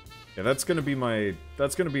 Yeah, that's gonna be my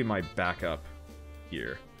backup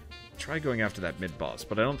here. Try going after that mid-boss,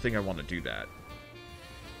 but I don't think I want to do that.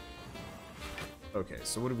 Okay,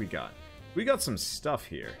 so what do we got? We got some stuff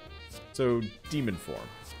here. So, Demon Form.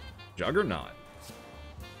 Juggernaut.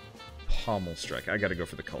 Pommel Strike. I gotta go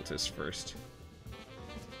for the Cultist first.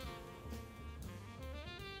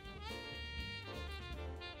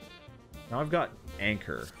 Now I've got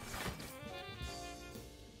Anchor.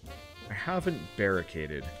 I haven't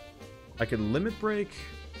Barricaded. I could Limit Break.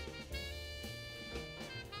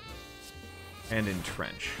 And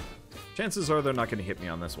Entrench. Chances are they're not gonna hit me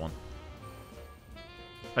on this one.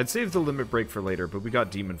 I'd save the Limit Break for later, but we got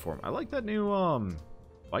Demon Form. I like that new,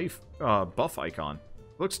 buff icon.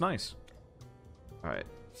 Looks nice. Alright,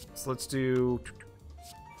 so let's do...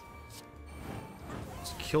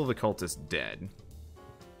 Let's kill the Cultist dead.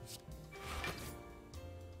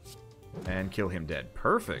 And kill him dead.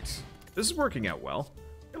 Perfect. This is working out well.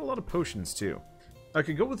 Got a lot of potions, too. I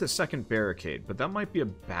could go with a second Barricade, but that might be a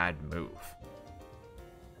bad move.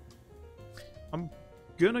 I'm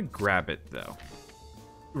gonna grab it, though.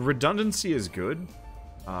 Redundancy is good.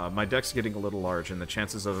 My deck's getting a little large, and the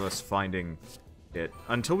chances of us finding it...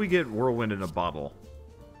 Until we get Whirlwind in a bottle,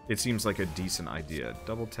 it seems like a decent idea.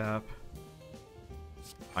 Double tap.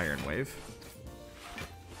 Iron Wave.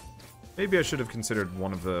 Maybe I should have considered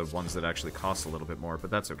one of the ones that actually costs a little bit more, but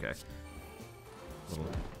that's okay. Little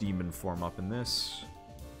Demon Form up in this.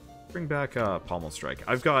 Bring back Pommel Strike.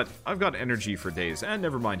 I've got energy for days, and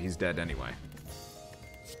never mind, he's dead anyway.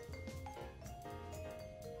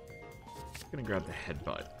 Gonna grab the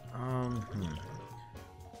headbutt.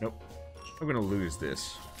 Nope. I'm gonna lose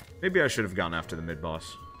this. Maybe I should have gone after the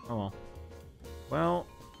mid-boss. Oh well. Well...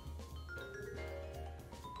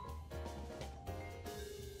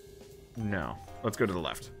 No. Let's go to the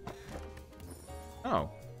left. Oh.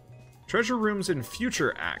 Treasure rooms in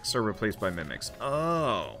future acts are replaced by mimics.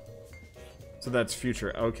 Oh. So that's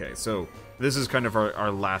future... Okay, so this is kind of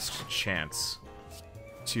our last chance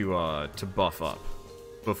to buff up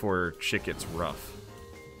before shit gets rough.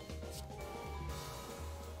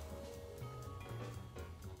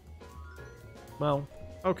 Well,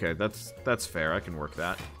 okay, that's fair. I can work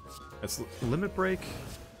that. Let's Limit Break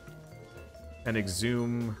and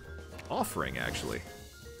Exhume Offering, actually.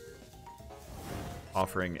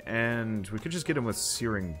 Offering, and we could just get him with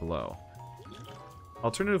Searing Blow.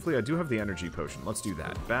 Alternatively, I do have the Energy Potion. Let's do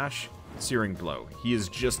that. Bash, Searing Blow. He is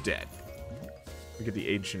just dead. We get the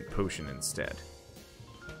Ancient Potion instead.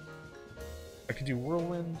 I could do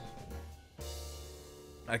Whirlwind.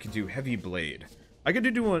 I could do Heavy Blade. I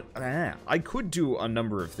could do a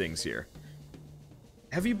number of things here.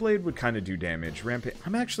 Heavy Blade would kind of do damage. Rampage.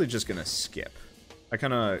 I'm actually just gonna skip. Do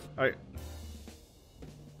I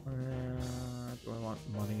want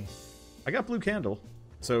money? I got Blue Candle,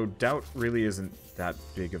 so doubt really isn't that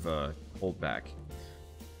big of a holdback.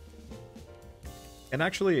 And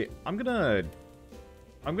actually, I'm gonna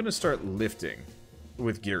start lifting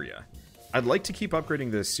with Girya. I'd like to keep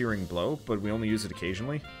upgrading the Searing Blow, but we only use it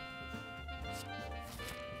occasionally.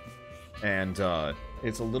 And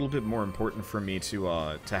it's a little bit more important for me to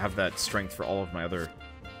have that strength for all of my other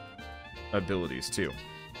abilities too.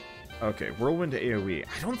 Okay, Whirlwind AoE.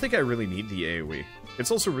 I don't think I really need the AoE. It's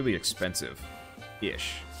also really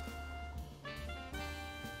expensive-ish.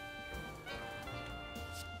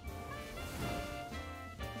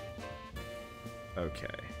 Okay.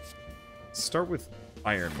 Start with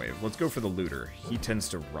Iron Wave. Let's go for the Looter. He tends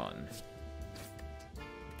to run.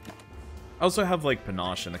 I also have, like,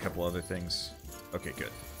 Panache and a couple other things. Okay, good.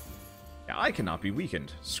 Yeah, I cannot be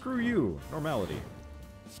weakened. Screw you. Normality.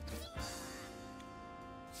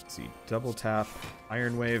 Let's see. Double tap,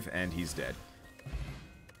 Iron Wave, and he's dead.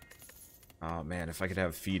 Oh, man, if I could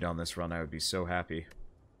have feed on this run, I would be so happy.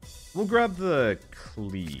 We'll grab the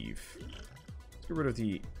Cleave. Let's get rid of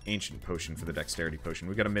the Ancient Potion for the Dexterity Potion.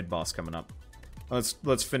 We got a mid-boss coming up.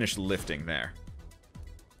 Let's finish lifting there.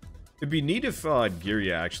 It'd be neat if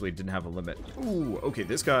Girya actually didn't have a limit. Ooh, okay,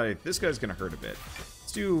 this guy's gonna hurt a bit.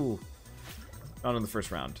 Let's do... Not in the first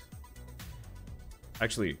round.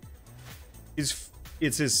 Actually, it's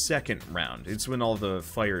his second round. It's when all the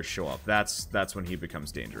fires show up. That's when he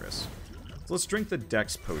becomes dangerous. So let's drink the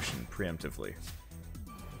Dex Potion preemptively.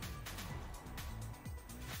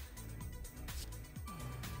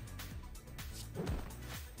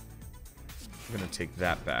 I'm gonna take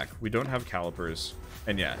that back. We don't have calipers.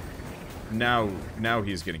 And yeah, now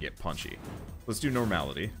he's gonna get punchy. Let's do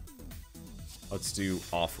Normality. Let's do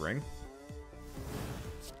Offering.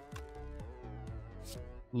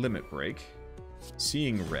 Limit Break.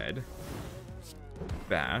 Seeing Red.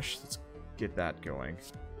 Bash. Let's get that going.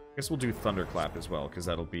 I guess we'll do Thunderclap as well, because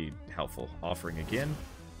that'll be helpful. Offering again.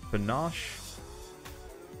 Panache.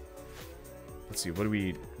 Let's see, what do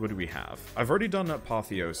we have? I've already done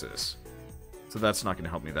Apotheosis, so that's not going to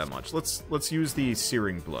help me that much. Let's use the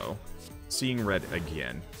Searing Blow. Seeing Red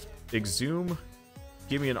again. Exhume.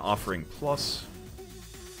 Give me an Offering Plus.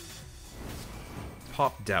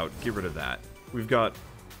 Pop Doubt. Get rid of that. We've got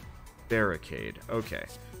Barricade. Okay.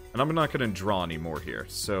 And I'm not going to draw anymore here,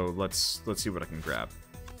 so let's see what I can grab.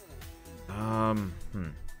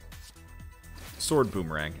 Sword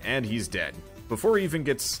Boomerang. And he's dead. Before he even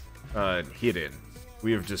gets hit in,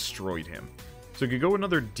 we have destroyed him. So we could go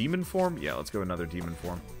another demon form? Yeah, let's go another demon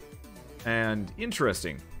form. And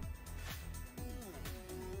interesting.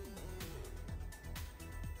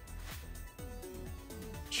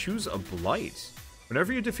 Choose a Blight.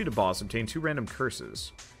 Whenever you defeat a boss, obtain 2 random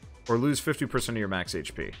curses. Or lose 50% of your max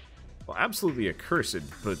HP. Well, absolutely accursed,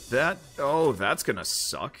 but that... Oh, that's gonna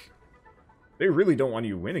suck. They really don't want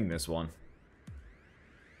you winning this one.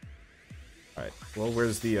 Alright, well,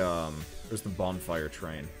 where's the bonfire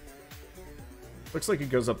train? Looks like it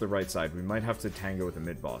goes up the right side. We might have to tango with the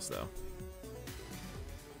mid-boss, though.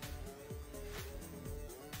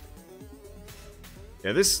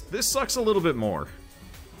 Yeah, this sucks a little bit more.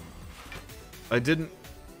 I didn't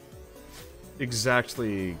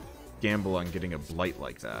exactly gamble on getting a Blight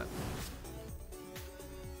like that.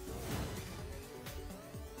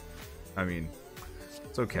 I mean,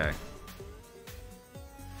 it's okay.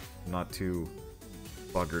 I'm not too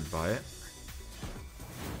buggered by it.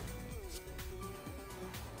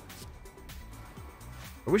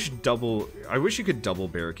 I wish you could double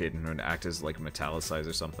barricade and act as like metallicize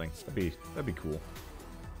or something. That'd be cool.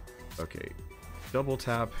 Okay. Double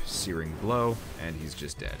tap, Searing Blow, and he's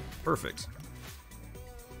just dead. Perfect.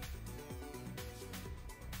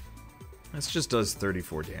 This just does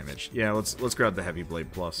 34 damage. Yeah, let's grab the Heavy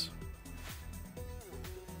Blade Plus.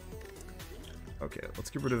 Okay, let's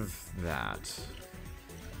get rid of that.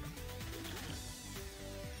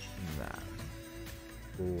 And that.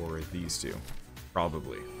 Or these two.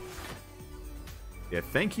 Probably. Yeah,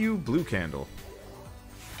 thank you, Blue Candle.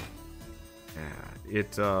 Yeah,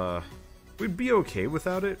 it would be okay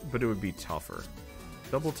without it, but it would be tougher.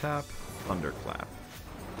 Double tap, Thunderclap.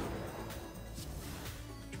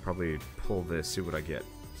 Should probably pull this, see what I get.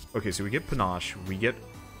 Okay, so we get Panache, we get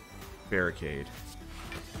Barricade.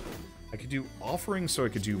 I could do Offering so I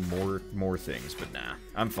could do more things, but nah,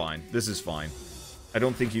 I'm fine. This is fine. I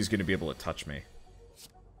don't think he's going to be able to touch me.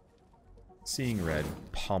 Seeing Red,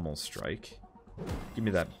 Pommel Strike. Give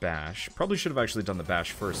me that bash. Probably should have actually done the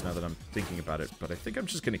bash first now that I'm thinking about it, but I think I'm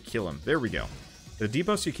just going to kill him. There we go. The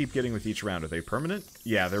debuffs you keep getting with each round, are they permanent?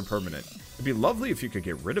 Yeah, they're permanent. It'd be lovely if you could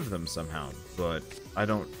get rid of them somehow, but I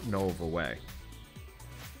don't know of a way.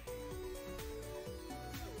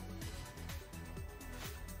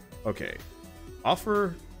 Okay.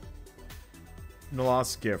 Offer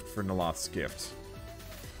Naloth's gift for Naloth's gift.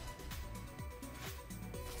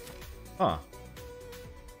 Huh.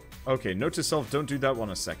 Okay, note to self, don't do that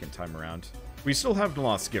one a second time around. We still have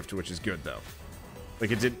Naloth's gift, which is good, though.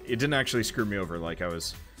 Like, it didn't actually screw me over, like I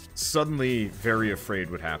was suddenly very afraid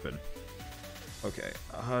would happen. Okay,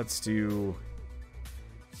 let's do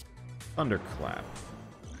Thunderclap.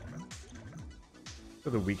 For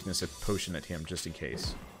the weakness at potion at him, just in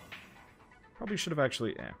case. Probably should have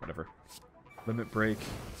actually... whatever. Limit Break.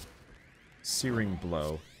 Searing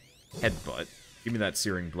Blow. Headbutt. Give me that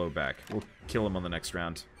Searing Blow back. We'll kill him on the next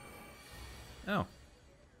round. Oh.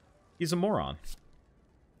 He's a moron.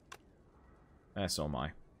 So am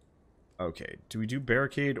I. Okay, do we do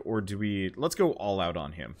Barricade, or do we... Let's go all out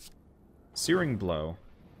on him. Searing Blow.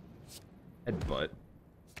 Headbutt.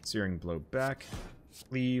 Searing Blow back.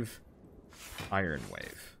 Cleave. Iron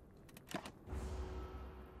Wave.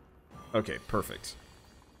 Okay, perfect.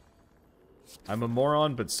 I'm a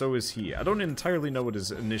moron, but so is he. I don't entirely know what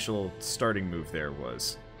his initial starting move there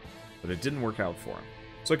was, but it didn't work out for him.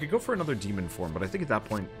 So I could go for another demon form, but I think at that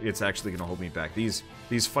point it's actually going to hold me back. These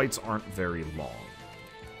fights aren't very long.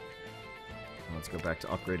 Let's go back to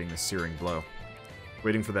upgrading the Searing Blow.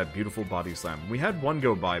 Waiting for that beautiful body slam. We had one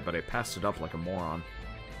go by, but I passed it up like a moron.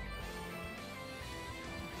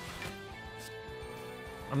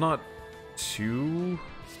 I'm not too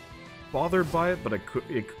bothered by it, but I could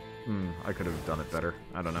have done it better.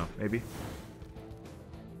 I don't know, maybe.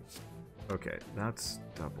 Okay, that's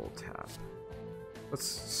double tap. Let's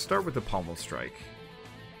start with the Pommel Strike.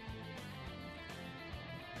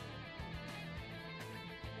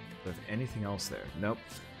 Do I have anything else there? Nope.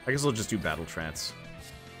 I guess I'll just do Battle Trance.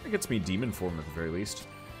 That gets me Demon Form at the very least.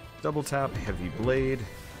 Double tap, Heavy Blade.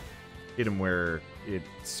 Hit him where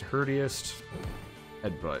it's hurtiest.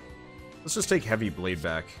 Headbutt. Let's just take Heavy Blade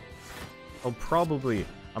back. I'll probably...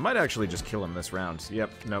 I might actually just kill him this round. Yep,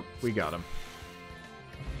 nope, we got him.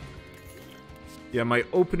 Yeah, my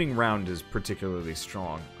opening round is particularly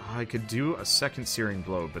strong. I could do a second Searing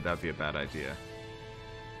Blow, but that'd be a bad idea.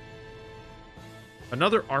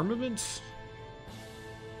 Another Armament?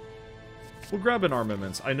 We'll grab an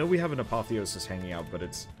Armament. I know we have an Apotheosis hanging out, but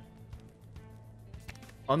it's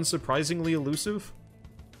unsurprisingly elusive.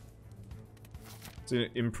 So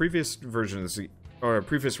in previous versions, or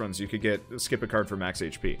previous runs, you could skip a card for max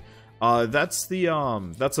HP. That's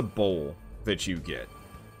a bowl that you get.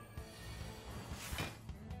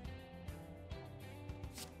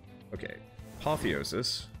 Okay,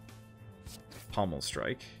 Apotheosis, Pommel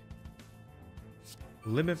Strike,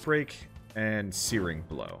 Limit Break, and Searing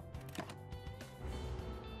Blow.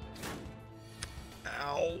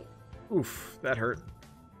 Ow! Oof, that hurt.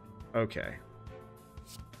 Okay.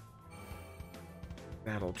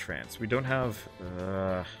 Battle Trance. We don't have...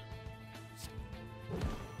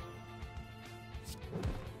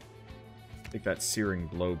 take that Searing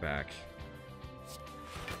Blow back.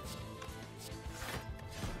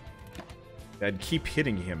 I'd keep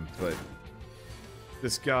hitting him, but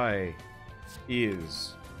this guy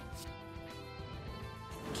is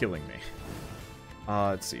killing me.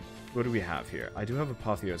 Let's see. What do we have here? I do have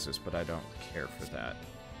Apotheosis, but I don't care for that.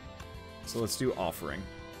 So let's do Offering.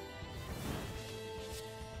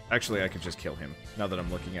 Actually, I could just kill him, now that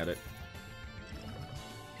I'm looking at it.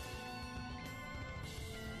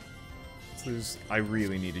 I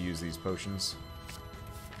really need to use these potions.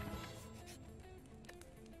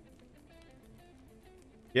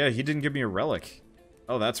 Yeah, he didn't give me a relic.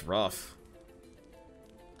 Oh, that's rough.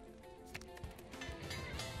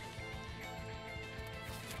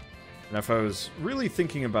 And if I was really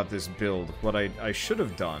thinking about this build, what I should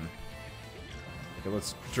have done... Okay,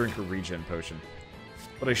 let's drink a regen potion.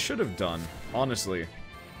 What I should have done, honestly...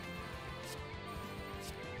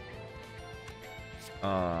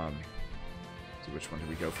 see, which one do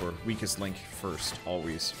we go for? Weakest link first,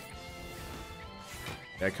 always.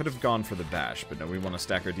 I could have gone for the bash, but no, we want to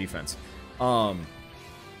stack our defense.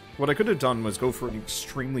 What I could have done was go for an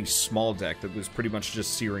extremely small deck that was pretty much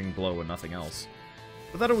just Searing Blow and nothing else.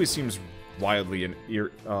 But that always seems wildly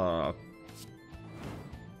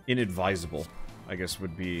inadvisable, I guess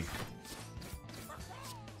would be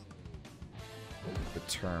the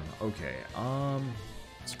term. Okay,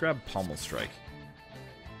 let's grab Pommel Strike.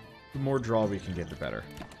 The more draw we can get, the better.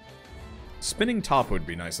 Spinning Top would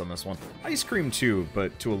be nice on this one. Ice Cream too,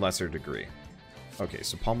 but to a lesser degree. Okay,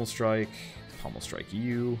 so Pommel Strike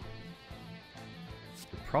you.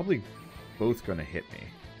 They're probably both gonna hit me.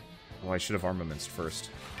 Oh, I should have armaments first.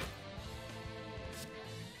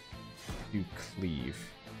 You cleave.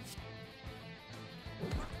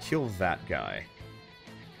 Kill that guy.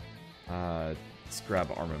 Let's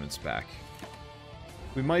grab armaments back.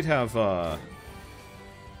 We might have, that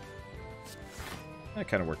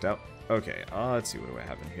kind of worked out. Okay, let's see, what do I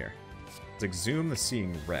have in here? Let's exhume the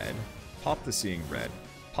Seeing Red. Pop the Seeing Red.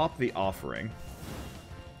 Pop the Offering.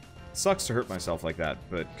 Sucks to hurt myself like that,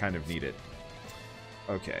 but kind of need it.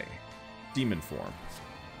 Okay. Demon Form.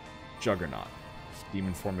 Juggernaut.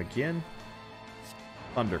 Demon Form again.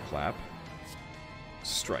 Thunderclap.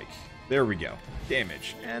 Strike. There we go.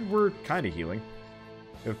 Damage. And we're kind of healing.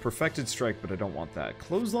 We have Perfected Strike, but I don't want that.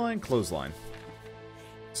 Clothesline? Clothesline.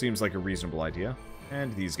 Seems like a reasonable idea.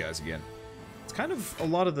 And these guys again. It's kind of a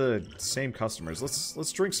lot of the same customers.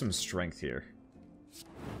 Let's drink some strength here.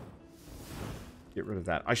 Get rid of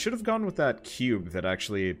that. I should have gone with that cube that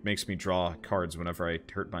actually makes me draw cards whenever I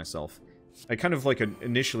hurt myself. I kind of like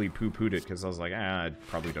initially poo-pooed it because I was like, I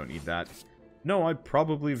probably don't need that. No, I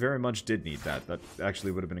probably very much did need that. That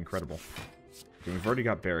actually would have been incredible. Okay, we've already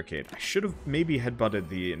got Barricade. I should have maybe headbutted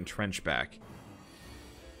the Entrench back.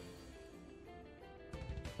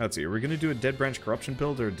 Let's see, are we going to do a Dead Branch Corruption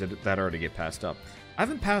build, or did that already get passed up? I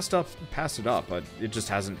haven't passed it up, but it just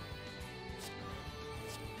hasn't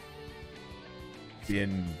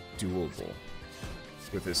been doable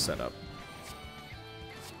with this setup.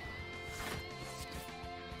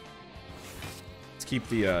 Let's keep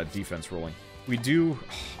the defense rolling. We do...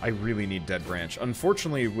 I really need Dead Branch.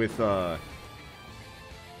 Unfortunately, with a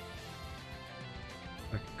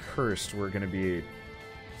Cursed, we're going to be...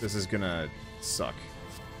 This is going to suck.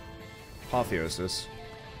 Apotheosis.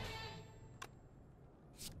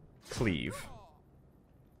 Cleave.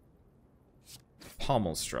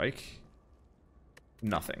 Pommel Strike.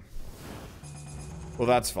 Nothing. Well,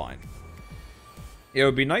 that's fine. It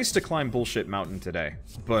would be nice to climb Bullshit Mountain today,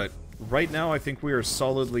 but right now I think we are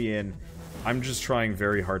solidly in. I'm just trying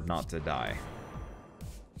very hard not to die.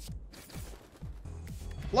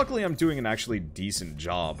 Luckily, I'm doing an actually decent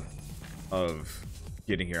job of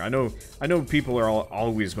getting here. I know people are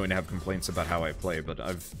always going to have complaints about how I play, but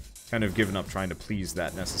I've kind of given up trying to please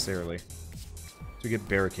that necessarily. So we get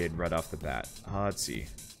Barricade right off the bat. Let's see.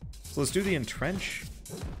 So let's do the Entrench,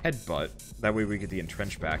 Headbutt. That way we get the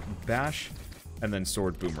Entrench back. Bash, and then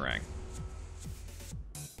Sword Boomerang.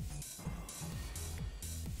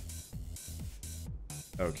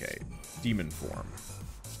 Okay. Demon Form.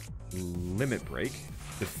 Limit Break.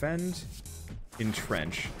 Defend,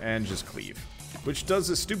 Entrench, and just Cleave. Which does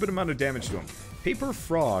a stupid amount of damage to him. Paper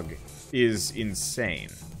Frog is insane.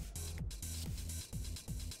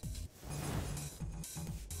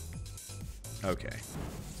 Okay.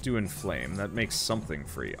 Let's do Inflame. That makes something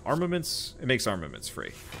free. Armaments, it makes armaments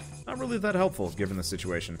free. Not really that helpful, given the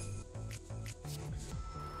situation.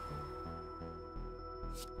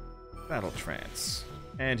 Battle Trance.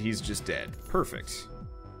 And he's just dead. Perfect.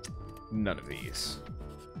 None of these.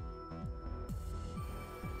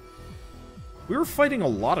 We were fighting a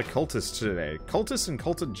lot of cultists today. Cultists and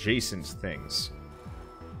cult-adjacent things.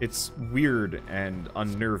 It's weird and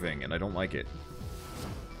unnerving, and I don't like it.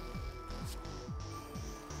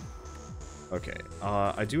 Okay,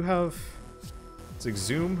 I do have... Let's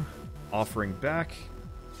exhume. Offering back.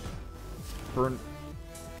 Burn...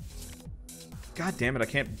 God damn it, I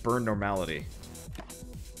can't burn normality.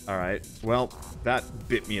 Alright, well, that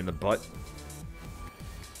bit me in the butt.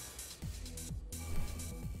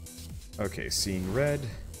 Okay, Seeing Red.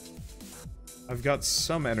 I've got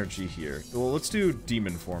some energy here. Well, let's do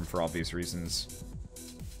Demon Form for obvious reasons.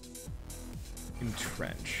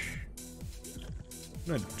 Entrench.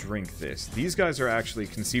 I'm gonna drink this. These guys are actually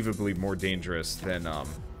conceivably more dangerous than,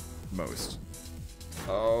 most.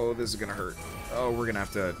 Oh, this is gonna hurt. Oh, we're gonna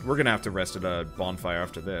have to rest at a bonfire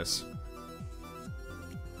after this.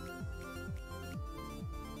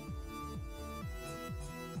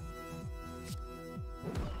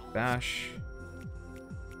 Bash,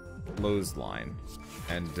 Clothesline,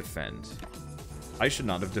 and Defend. I should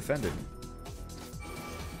not have defended.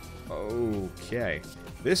 Okay.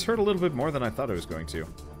 This hurt a little bit more than I thought it was going to.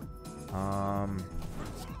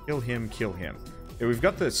 Kill him, kill him. Yeah, we've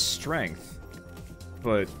got the strength,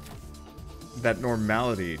 but that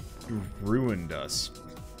normality ruined us.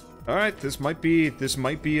 Alright, this might be,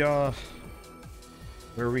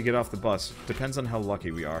 where we get off the bus. Depends on how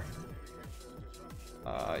lucky we are.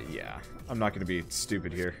 Yeah. I'm not gonna be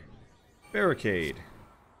stupid here. Barricade.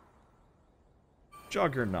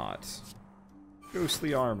 Juggernaut.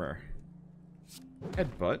 Ghostly Armor.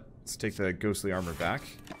 Headbutt. Let's take the ghostly armor back.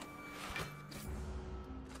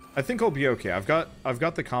 I think I'll be okay. I've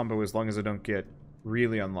got the combo as long as I don't get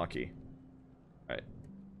really unlucky. Alright.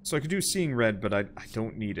 So I could do Seeing Red, but I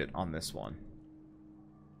don't need it on this one.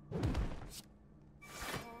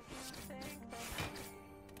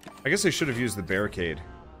 I guess I should have used the barricade.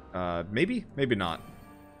 Maybe? Maybe not.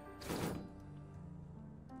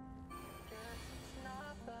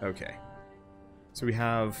 Okay. So we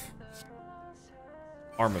have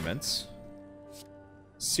Armaments.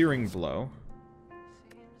 Searing Blow.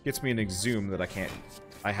 Gets me an Exhume that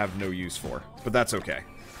I have no use for. But that's okay.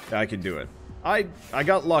 I can do it. I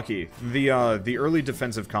got lucky. The early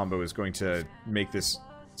defensive combo is going to make this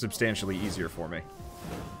substantially easier for me.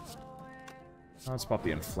 Let's pop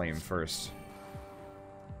the Inflame first.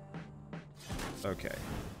 Okay.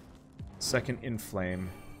 Second Inflame.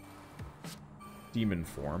 Demon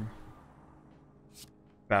Form.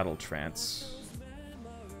 Battle Trance.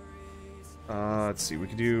 Let's see. We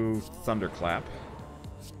could do Thunderclap.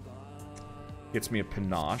 Gets me a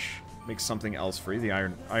Panache. Makes something else free. The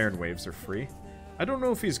Iron Waves are free. I don't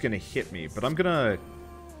know if he's going to hit me, but I'm going to...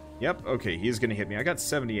 Yep, okay, he is going to hit me. I got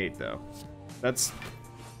 78, though. That's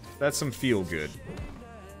some feel good.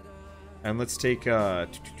 And let's take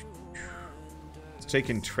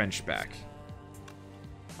Entrench back.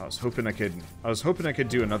 I was hoping I could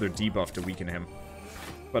do another debuff to weaken him.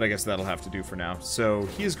 But I guess that'll have to do for now. So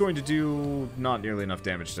he is going to do not nearly enough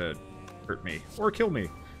damage to hurt me. Or kill me.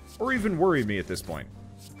 Or even worry me at this point.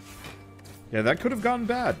 Yeah, that could have gone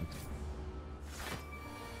bad.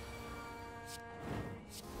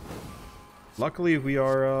 Luckily, we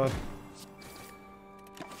are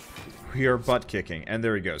butt kicking, and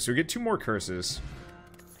there we go. So we get 2 more curses.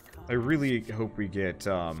 I really hope we get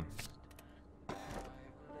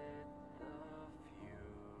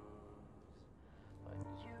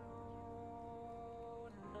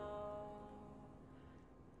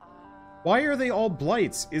Why are they all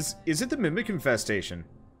blights? Is it the Mimic Infestation?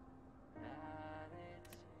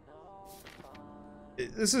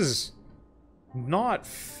 This is not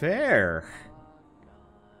fair.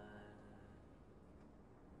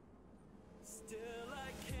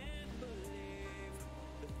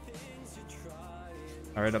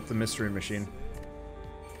 Alright, up the mystery machine.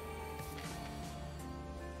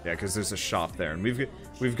 Yeah, because there's a shop there, and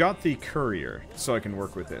we've got the courier, so I can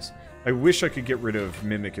work with this. I wish I could get rid of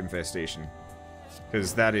Mimic Infestation,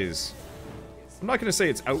 because that is... I'm not going to say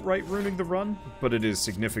it's outright ruining the run, but it is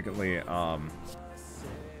significantly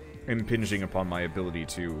impinging upon my ability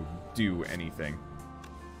to do anything.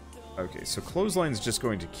 Okay, so Clothesline's just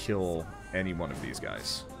going to kill any one of these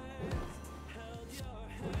guys.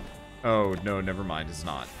 Oh, no, never mind, it's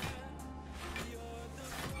not.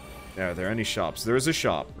 Yeah, are there any shops? There is a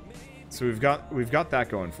shop. So we've got that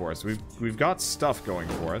going for us. We've got stuff going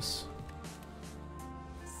for us.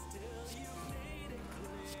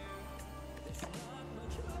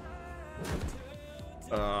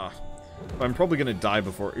 I'm probably gonna die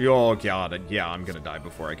before... Oh, God, yeah, I'm gonna die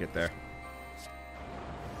before I get there.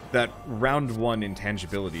 That round 1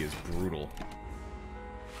 intangibility is brutal.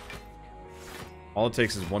 All it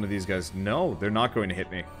takes is one of these guys... No, they're not going to hit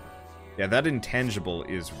me. Yeah, that intangible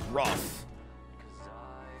is rough.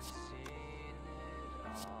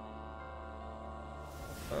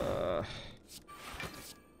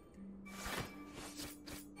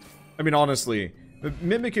 I mean, honestly... The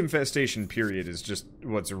Mimic Infestation period is just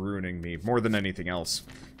what's ruining me, more than anything else.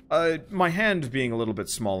 My hand being a little bit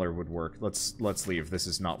smaller would work. Let's leave. This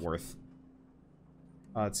is not worth.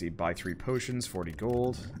 Let's see. Buy 3 potions, 40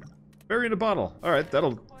 gold. Bury in a bottle. Alright,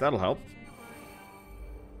 that'll help.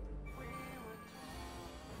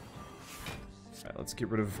 Alright, let's get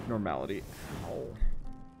rid of normality. Ow.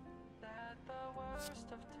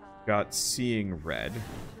 Got Seeing Red.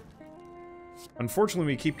 Unfortunately,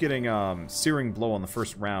 we keep getting Searing Blow on the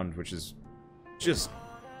first round, which is just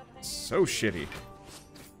so shitty.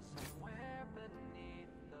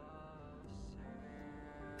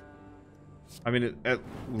 I mean, at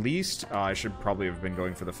least... I should probably have been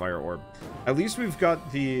going for the Fire Orb. At least we've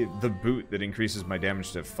got the boot that increases my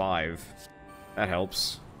damage to 5. That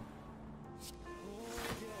helps.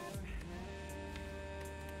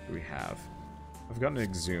 What do we have? I've got an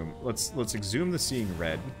Exhume. Let's Exhume the Seeing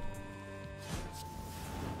Red.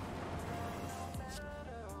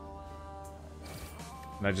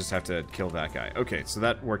 And I just have to kill that guy. Okay, so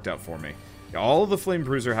that worked out for me. Yeah, all the Flame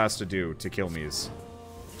Bruiser has to do to kill me is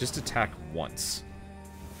just attack once.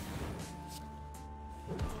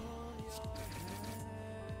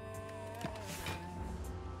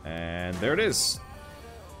 And there it is.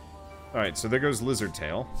 Alright, so there goes Lizard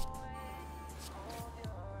Tail.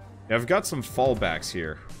 Yeah, I've got some fallbacks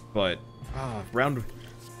here. But, round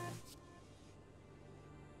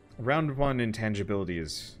 1 intangibility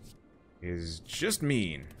is just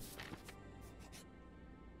mean.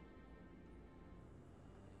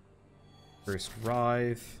 First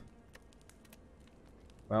Writhe.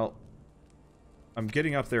 Well, I'm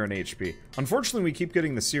getting up there in HP. Unfortunately, we keep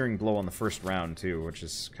getting the Searing Blow on the first round, too, which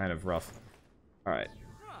is kind of rough. Alright.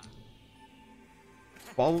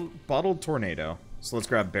 Bottled Tornado. So let's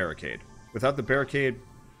grab Barricade. Without the Barricade,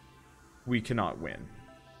 we cannot win.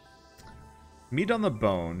 Meat on the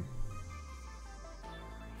Bone.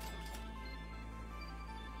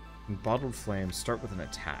 And Bottled Flame start with an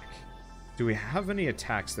attack. Do we have any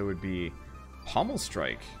attacks that would be... Pommel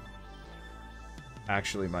Strike?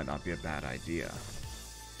 Actually might not be a bad idea.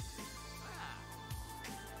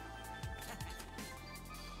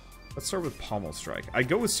 Let's start with Pommel Strike. I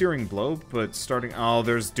go with Searing Blow, but starting... Oh,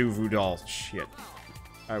 there's Duvudal. Shit.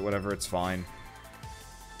 Alright, whatever, it's fine.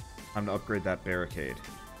 Time to upgrade that Barricade.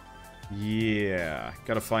 Yeah.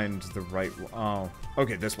 Gotta find the right one. Oh.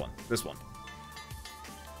 Okay, this one. This one.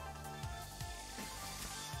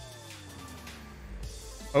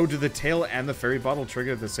 Oh, did the tail and the fairy bottle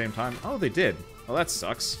trigger at the same time? Oh, they did. Well, that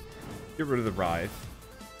sucks. Get rid of the Writhe.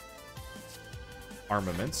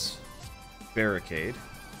 Armaments. Barricade.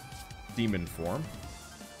 Demon Form.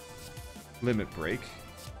 Limit Break.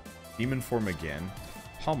 Demon Form again.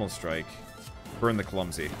 Pommel Strike. Burn the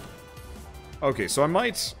Clumsy. Okay, so I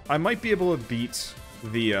might be able to beat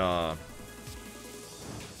the, I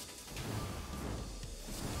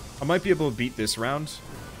might be able to beat this round,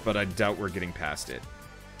 but I doubt we're getting past it.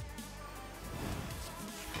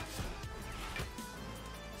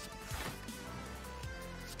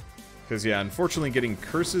 Because, yeah, unfortunately getting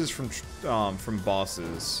curses from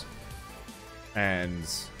bosses, and...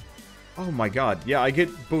 Oh my god, yeah, I get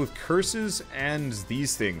both curses and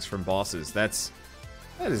these things from bosses. That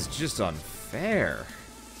is just unfair.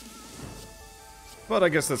 But I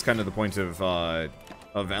guess that's kind of the point of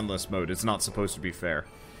Endless Mode. It's not supposed to be fair.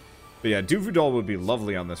 But yeah, Duvudal would be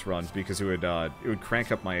lovely on this run, because it would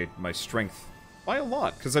crank up my strength by a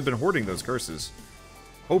lot, because I've been hoarding those curses,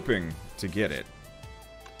 hoping to get it.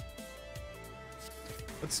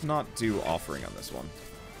 Let's not do Offering on this one.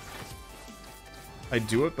 I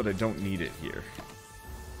do it, but I don't need it here.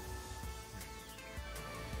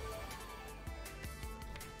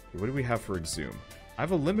 What do we have for Exhume? I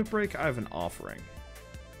have a Limit Break, I have an Offering.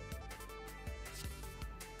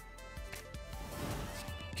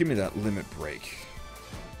 Give me that Limit Break.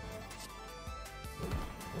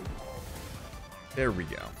 There we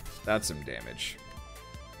go. That's some damage.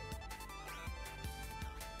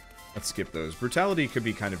 Let's skip those. Brutality could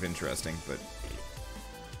be kind of interesting, but...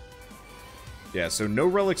 Yeah, so no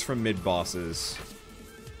relics from mid-bosses.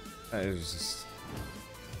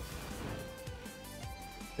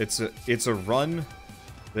 It's a run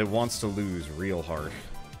that wants to lose real hard.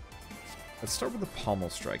 Let's start with the Pommel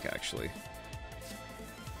Strike, actually.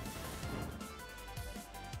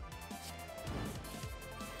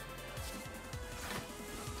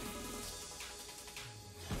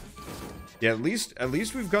 Yeah, at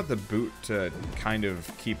least we've got the boot to kind of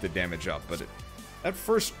keep the damage up, but that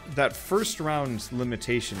first round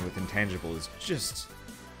limitation with Intangible is just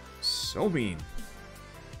so mean.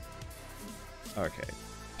 Okay.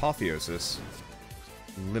 Apotheosis.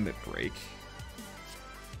 Limit Break.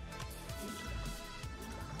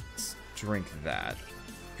 Let's drink that.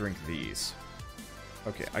 Drink these.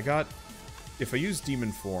 Okay, I got... If I use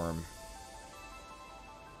Demon Form...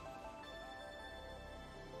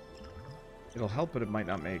 It'll help, but it might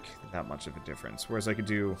not make that much of a difference. Whereas I could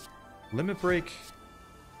do Limit Break,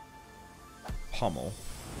 Pummel,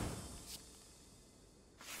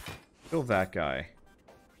 kill that guy,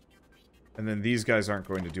 and then these guys aren't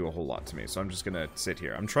going to do a whole lot to me, so I'm just gonna sit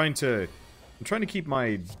here. I'm trying to keep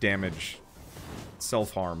my damage,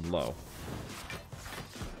 self-harm low.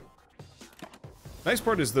 Nice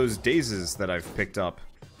part is those dazes that I've picked up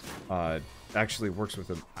actually works with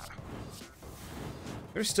them.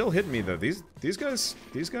 They're still hitting me though. These guys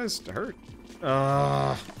hurt.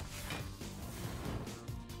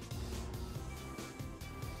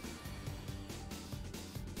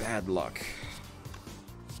 Bad luck.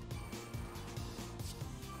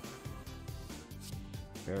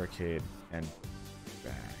 Barricade and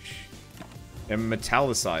bash. And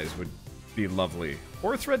Metallicize would be lovely.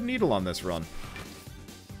 Or Thread Needle on this run.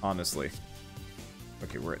 Honestly.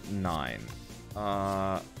 Okay, we're at 9.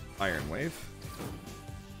 Iron Wave.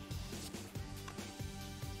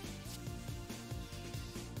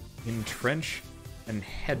 Entrench and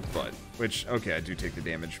Headbutt. Which, okay, I do take the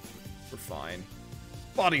damage. We're fine.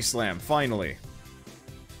 Body Slam, finally.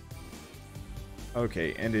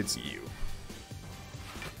 Okay, and it's you.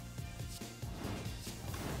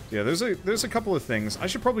 Yeah, there's a couple of things. I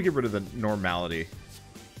should probably get rid of the normality.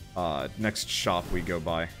 Next shop we go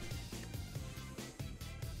by.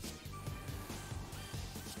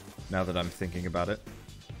 Now that I'm thinking about it.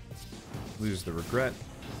 Lose the regret.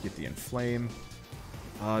 Get the inflame.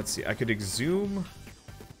 Let's see, I could exhume.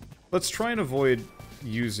 Let's try and avoid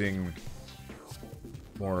using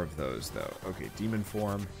more of those, though. Okay, demon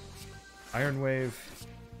form. Iron wave.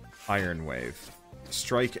 Iron wave.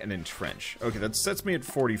 Strike and entrench. Okay, that sets me at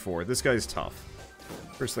 44. This guy's tough.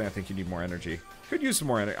 Personally, I think you need more energy. Could use some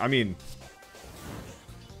more energy. I mean,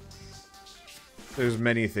 there's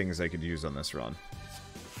many things I could use on this run.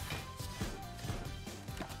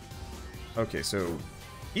 Okay, so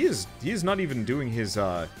he is not even doing his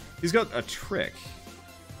he's got a trick.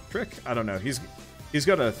 Trick? I don't know. He's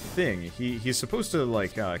got a thing. He's supposed to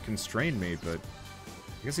like constrain me, but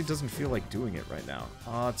I guess he doesn't feel like doing it right now.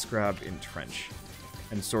 Let's grab entrench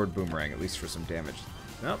and sword boomerang, at least for some damage.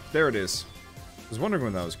 Nope, there it is. I was wondering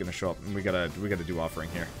when that was gonna show up, and we gotta do offering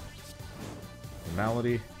here.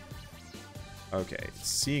 Normality. Okay,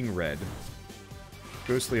 seeing red.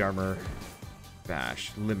 Ghostly armor.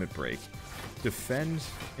 Bash. Limit break. Defend,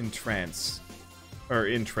 entrench,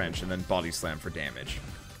 and then body slam for damage.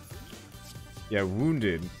 Yeah,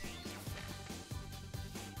 wounded.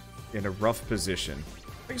 In a rough position.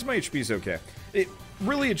 I think my HP's okay.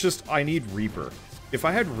 It's just I need Reaper. If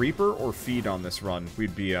I had Reaper or Feed on this run,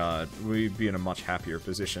 we'd be in a much happier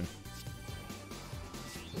position.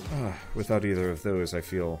 Without either of those, I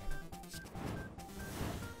feel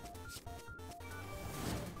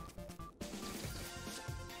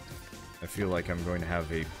like I'm going to have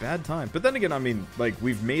a bad time. But then again, I mean, like,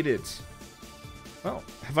 we've made it... Well,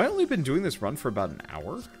 have I only been doing this run for about an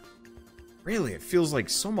hour? Really, it feels like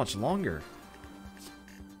so much longer.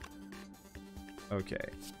 Okay.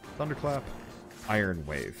 Thunderclap, Iron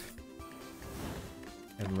Wave,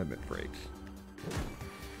 and Limit Break.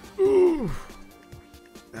 Ooh!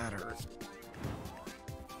 That hurt.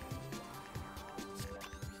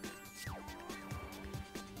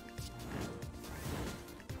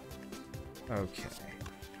 Okay.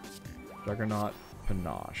 Juggernaut,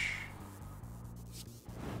 Panache.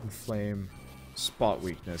 Inflame, Spot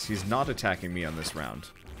Weakness. He's not attacking me on this round.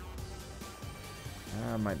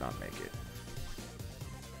 I might not make it.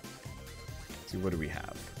 Let's see, what do we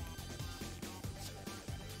have?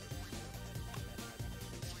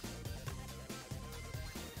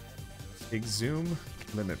 Exhume,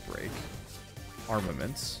 Limit Break,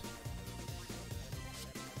 Armaments,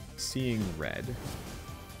 Seeing Red,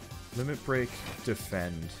 Limit Break,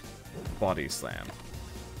 Defend, Body Slam,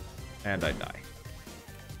 and I die.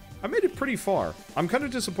 I made it pretty far. I'm kind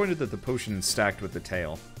of disappointed that the potion stacked with the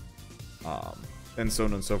tail, and so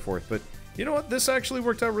on and so forth, but you know what? This actually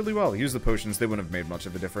worked out really well. Use the potions, they wouldn't have made much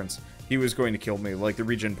of a difference. He was going to kill me, like the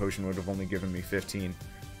regen potion would have only given me 15.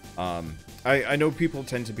 I know people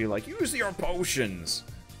tend to be like, use your potions!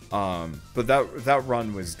 But that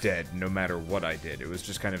run was dead no matter what I did. It was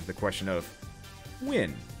just kind of the question of,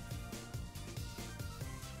 win.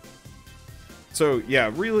 So,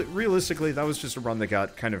 yeah, realistically, that was just a run that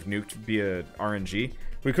got kind of nuked via RNG.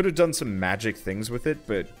 We could have done some magic things with it,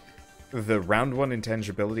 but the round 1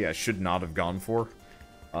 intangibility I should not have gone for.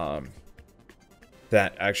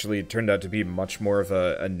 That actually turned out to be much more of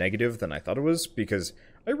a negative than I thought it was, because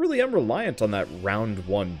I really am reliant on that round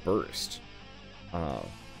 1 burst.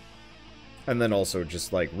 And then also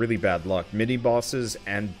just, like, really bad luck. Mini-bosses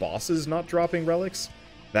and bosses not dropping relics,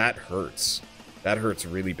 that hurts. That hurts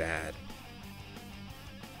really bad.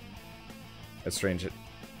 That's strange,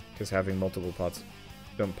 because having multiple pots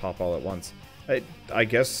don't pop all at once. I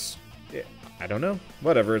guess, I don't know.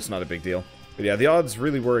 Whatever, it's not a big deal. But yeah, the odds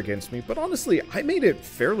really were against me, but honestly, I made it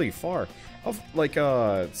fairly far. Like,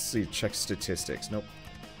 let's see, check statistics. Nope.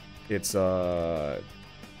 It's,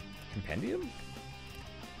 Compendium?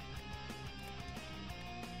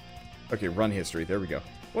 Okay, run history, there we go.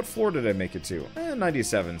 What floor did I make it to?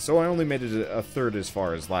 97, so I only made it a third as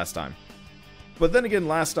far as last time. But then again,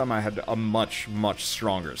 last time I had a much, much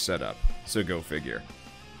stronger setup, so go figure.